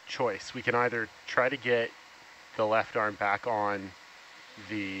a choice. We can either try to get the left arm back on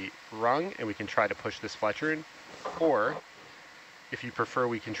the rung and we can try to push this Fletcher in, or if you prefer,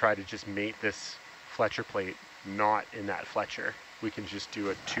 we can try to just mate this Fletcher plate not in that Fletcher. We can just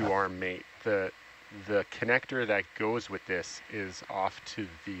do a 2-arm mate. The connector that goes with this is off to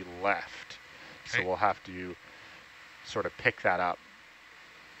the left. Okay. So we'll have to sort of pick that up.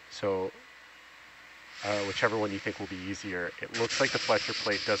 So whichever one you think will be easier. It looks like the Fletcher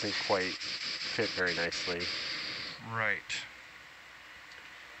plate doesn't quite fit very nicely. Right.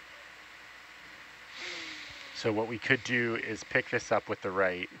 So what we could do is pick this up with the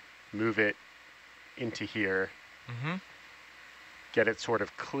right, move it into here, Mm-hmm. get it sort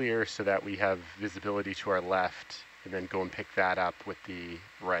of clear so that we have visibility to our left, and then go and pick that up with the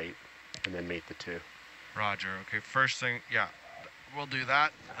right, and then mate the two. Roger. Okay, first thing, yeah, we'll do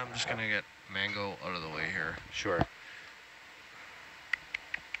that. I'm just going to get Mango out of the way here. Sure.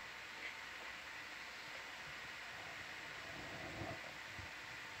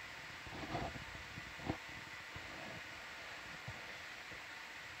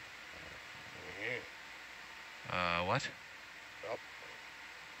 What? Up.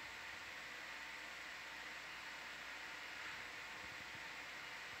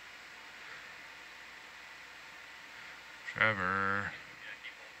 Trevor.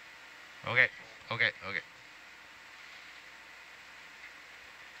 Okay.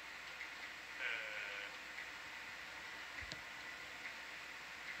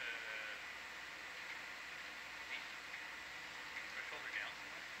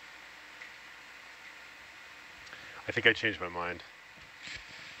 I think I changed my mind.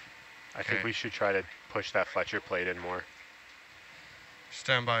 I think Okay. we should try to push that Fletcher plate in more.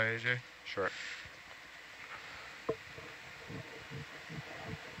 Stand by, AJ. Sure.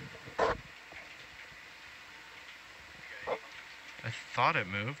 I thought it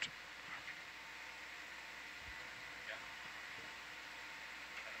moved.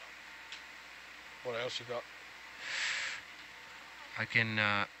 What else you got? I can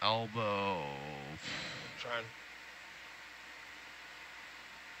elbow. Try and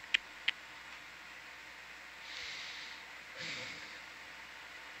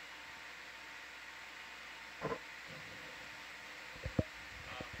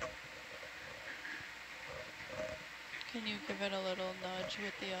Can you give it a little nudge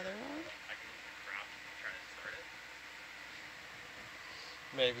with the other one? I can use the craft to try to start it.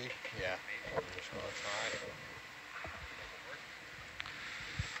 maybe. Yeah. I'm just gonna try.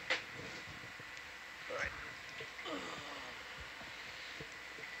 Right.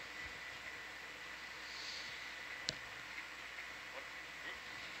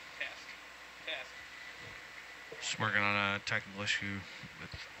 Test. Test. Just working on a technical issue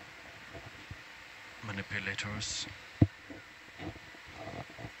with manipulators.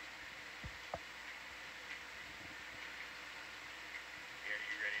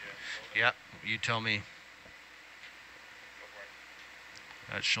 Yep, you tell me.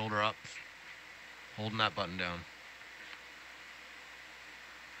 That shoulder up, holding that button down.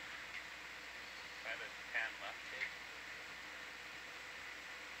 I have a pan left take.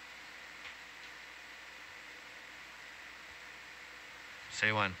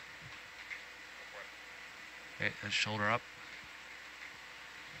 Say when. Okay, that shoulder up.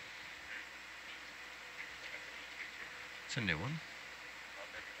 It's a new one.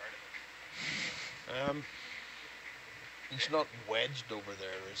 It's not wedged over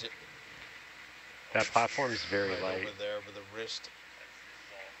there, is it? That platform is very Right light. over there with the wrist.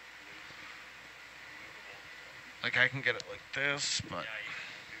 Like I can get it like this, but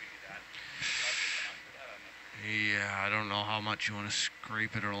yeah, I don't know how much you want to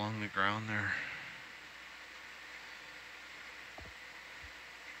scrape it along the ground there.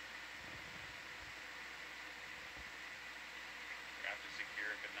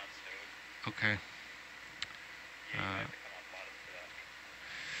 Okay.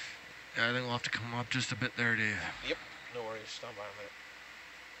 Yeah, I think we'll have to come up just a bit there, Dave. Yep, no worries. Stand by a minute.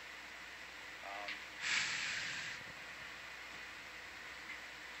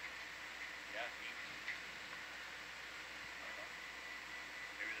 Yeah,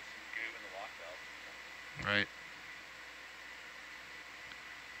 maybe there's some goo in the lock valve. Right.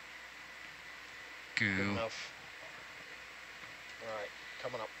 Good Goo. enough. Alright,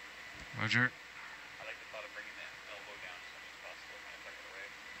 coming up. Roger. I like the thought of bringing that elbow down as much as possible, kind of tuck it away.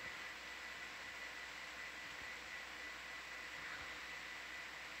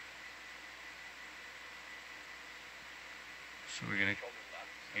 So we're gonna,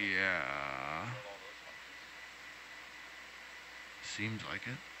 yeah. Seems like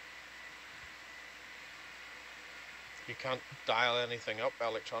it. You can't dial anything up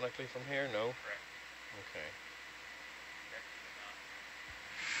electronically from here? No? Correct. Okay.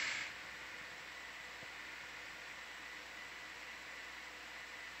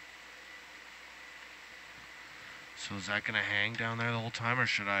 So is that gonna hang down there the whole time, or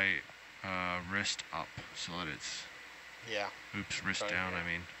should I wrist up so that it's... Yeah. Oops, wrist Try down, here. I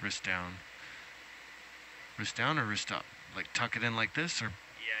mean. Wrist down. Wrist down or wrist up? Like tuck it in like this, or...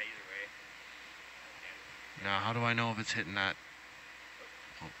 Yeah, either way. Now, how do I know if it's hitting that?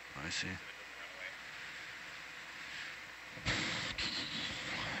 Oh, I see.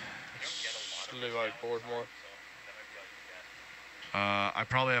 Slew outboard more. I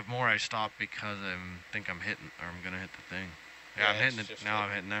probably have more. I stopped because I think I'm hitting, or I'm gonna hit the thing. Yeah, I'm hitting it. Now I'm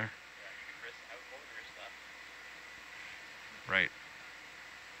hitting there. Right.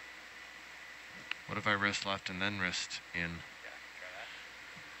 What if I wrist left and then wrist in? Yeah, try that.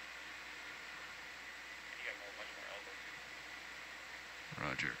 You got much more elbow too.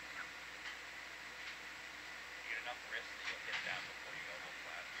 Roger. You get enough wrist that you'll hit down before you elbow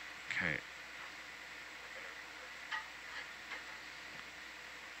flat. Okay.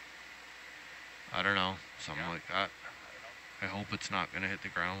 I don't know. Something like that. I hope it's not gonna hit the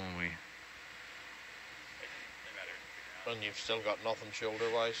ground when we... And you've still got nothing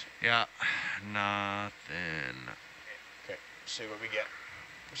shoulder-wise? Yeah, nothing. Okay, see what we get.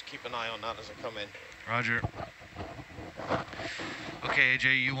 Just keep an eye on that as I come in. Roger. Okay,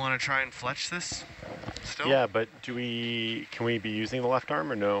 AJ, you want to try and fletch this still? Yeah, but can we be using the left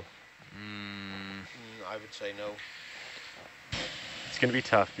arm or no? I would say no. It's going to be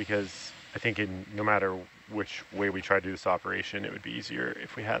tough because I think no matter which way we try to do this operation, it would be easier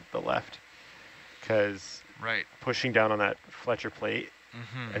if we had the left. Because pushing down on that Fletcher plate,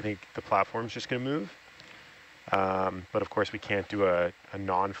 I think the platform's just going to move. But of course, we can't do a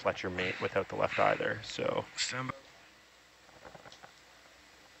non-Fletcher mate without the left either. So. Stand by.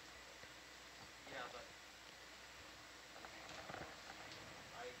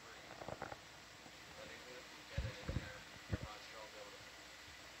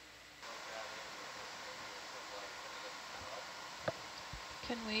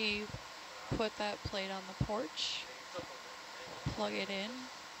 Can we put that plate on the porch, plug it in,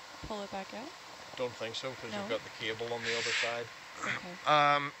 pull it back out? Don't think so, because No. you've got the cable on the other side.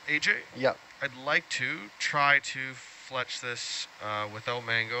 Okay. AJ? Yep. I'd like to try to fletch this without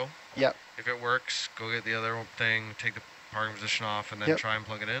mango. Yep. If it works, go get the other thing, take the parking position off, and then Yep. try and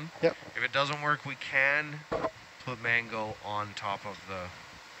plug it in. Yep. If it doesn't work, we can put mango on top of the...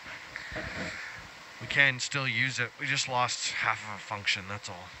 We can still use it. We just lost half of a function, that's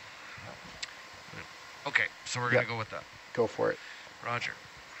all. Okay, so we're going to go with that. Go for it. Roger.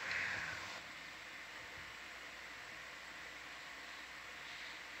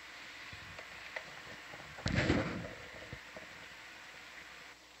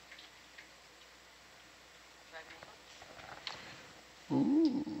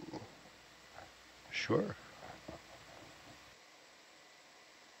 Ooh. Sure.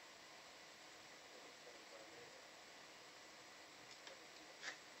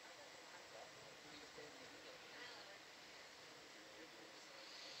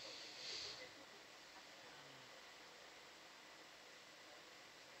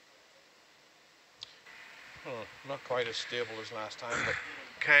 Not quite as stable as last time, but...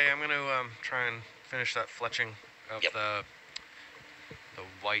 Okay, I'm going to try and finish that fletching of the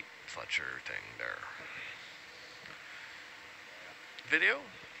white fletcher thing there. Video?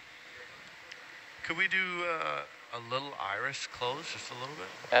 Could we do a little iris close, just a little bit?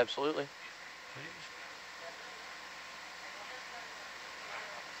 Absolutely. Please.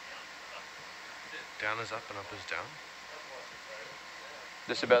 Down is up and up is down.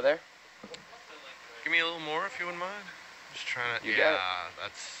 Just about there? Give me a little more if you wouldn't mind. Just trying to... You got it.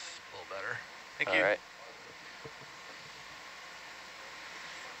 That's a little better. Thank All you. right.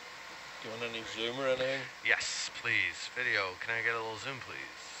 Do you want any zoom or anything? Yes, please. Video. Can I get a little zoom,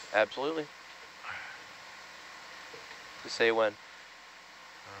 please? Absolutely. Just say when.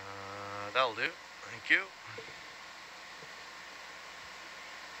 That'll do. Thank you.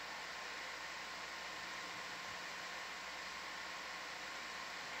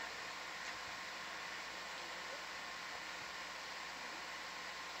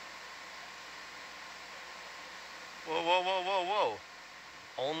 Whoa, whoa, whoa, whoa, whoa.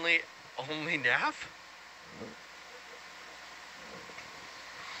 Only nav?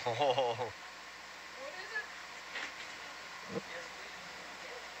 Oh.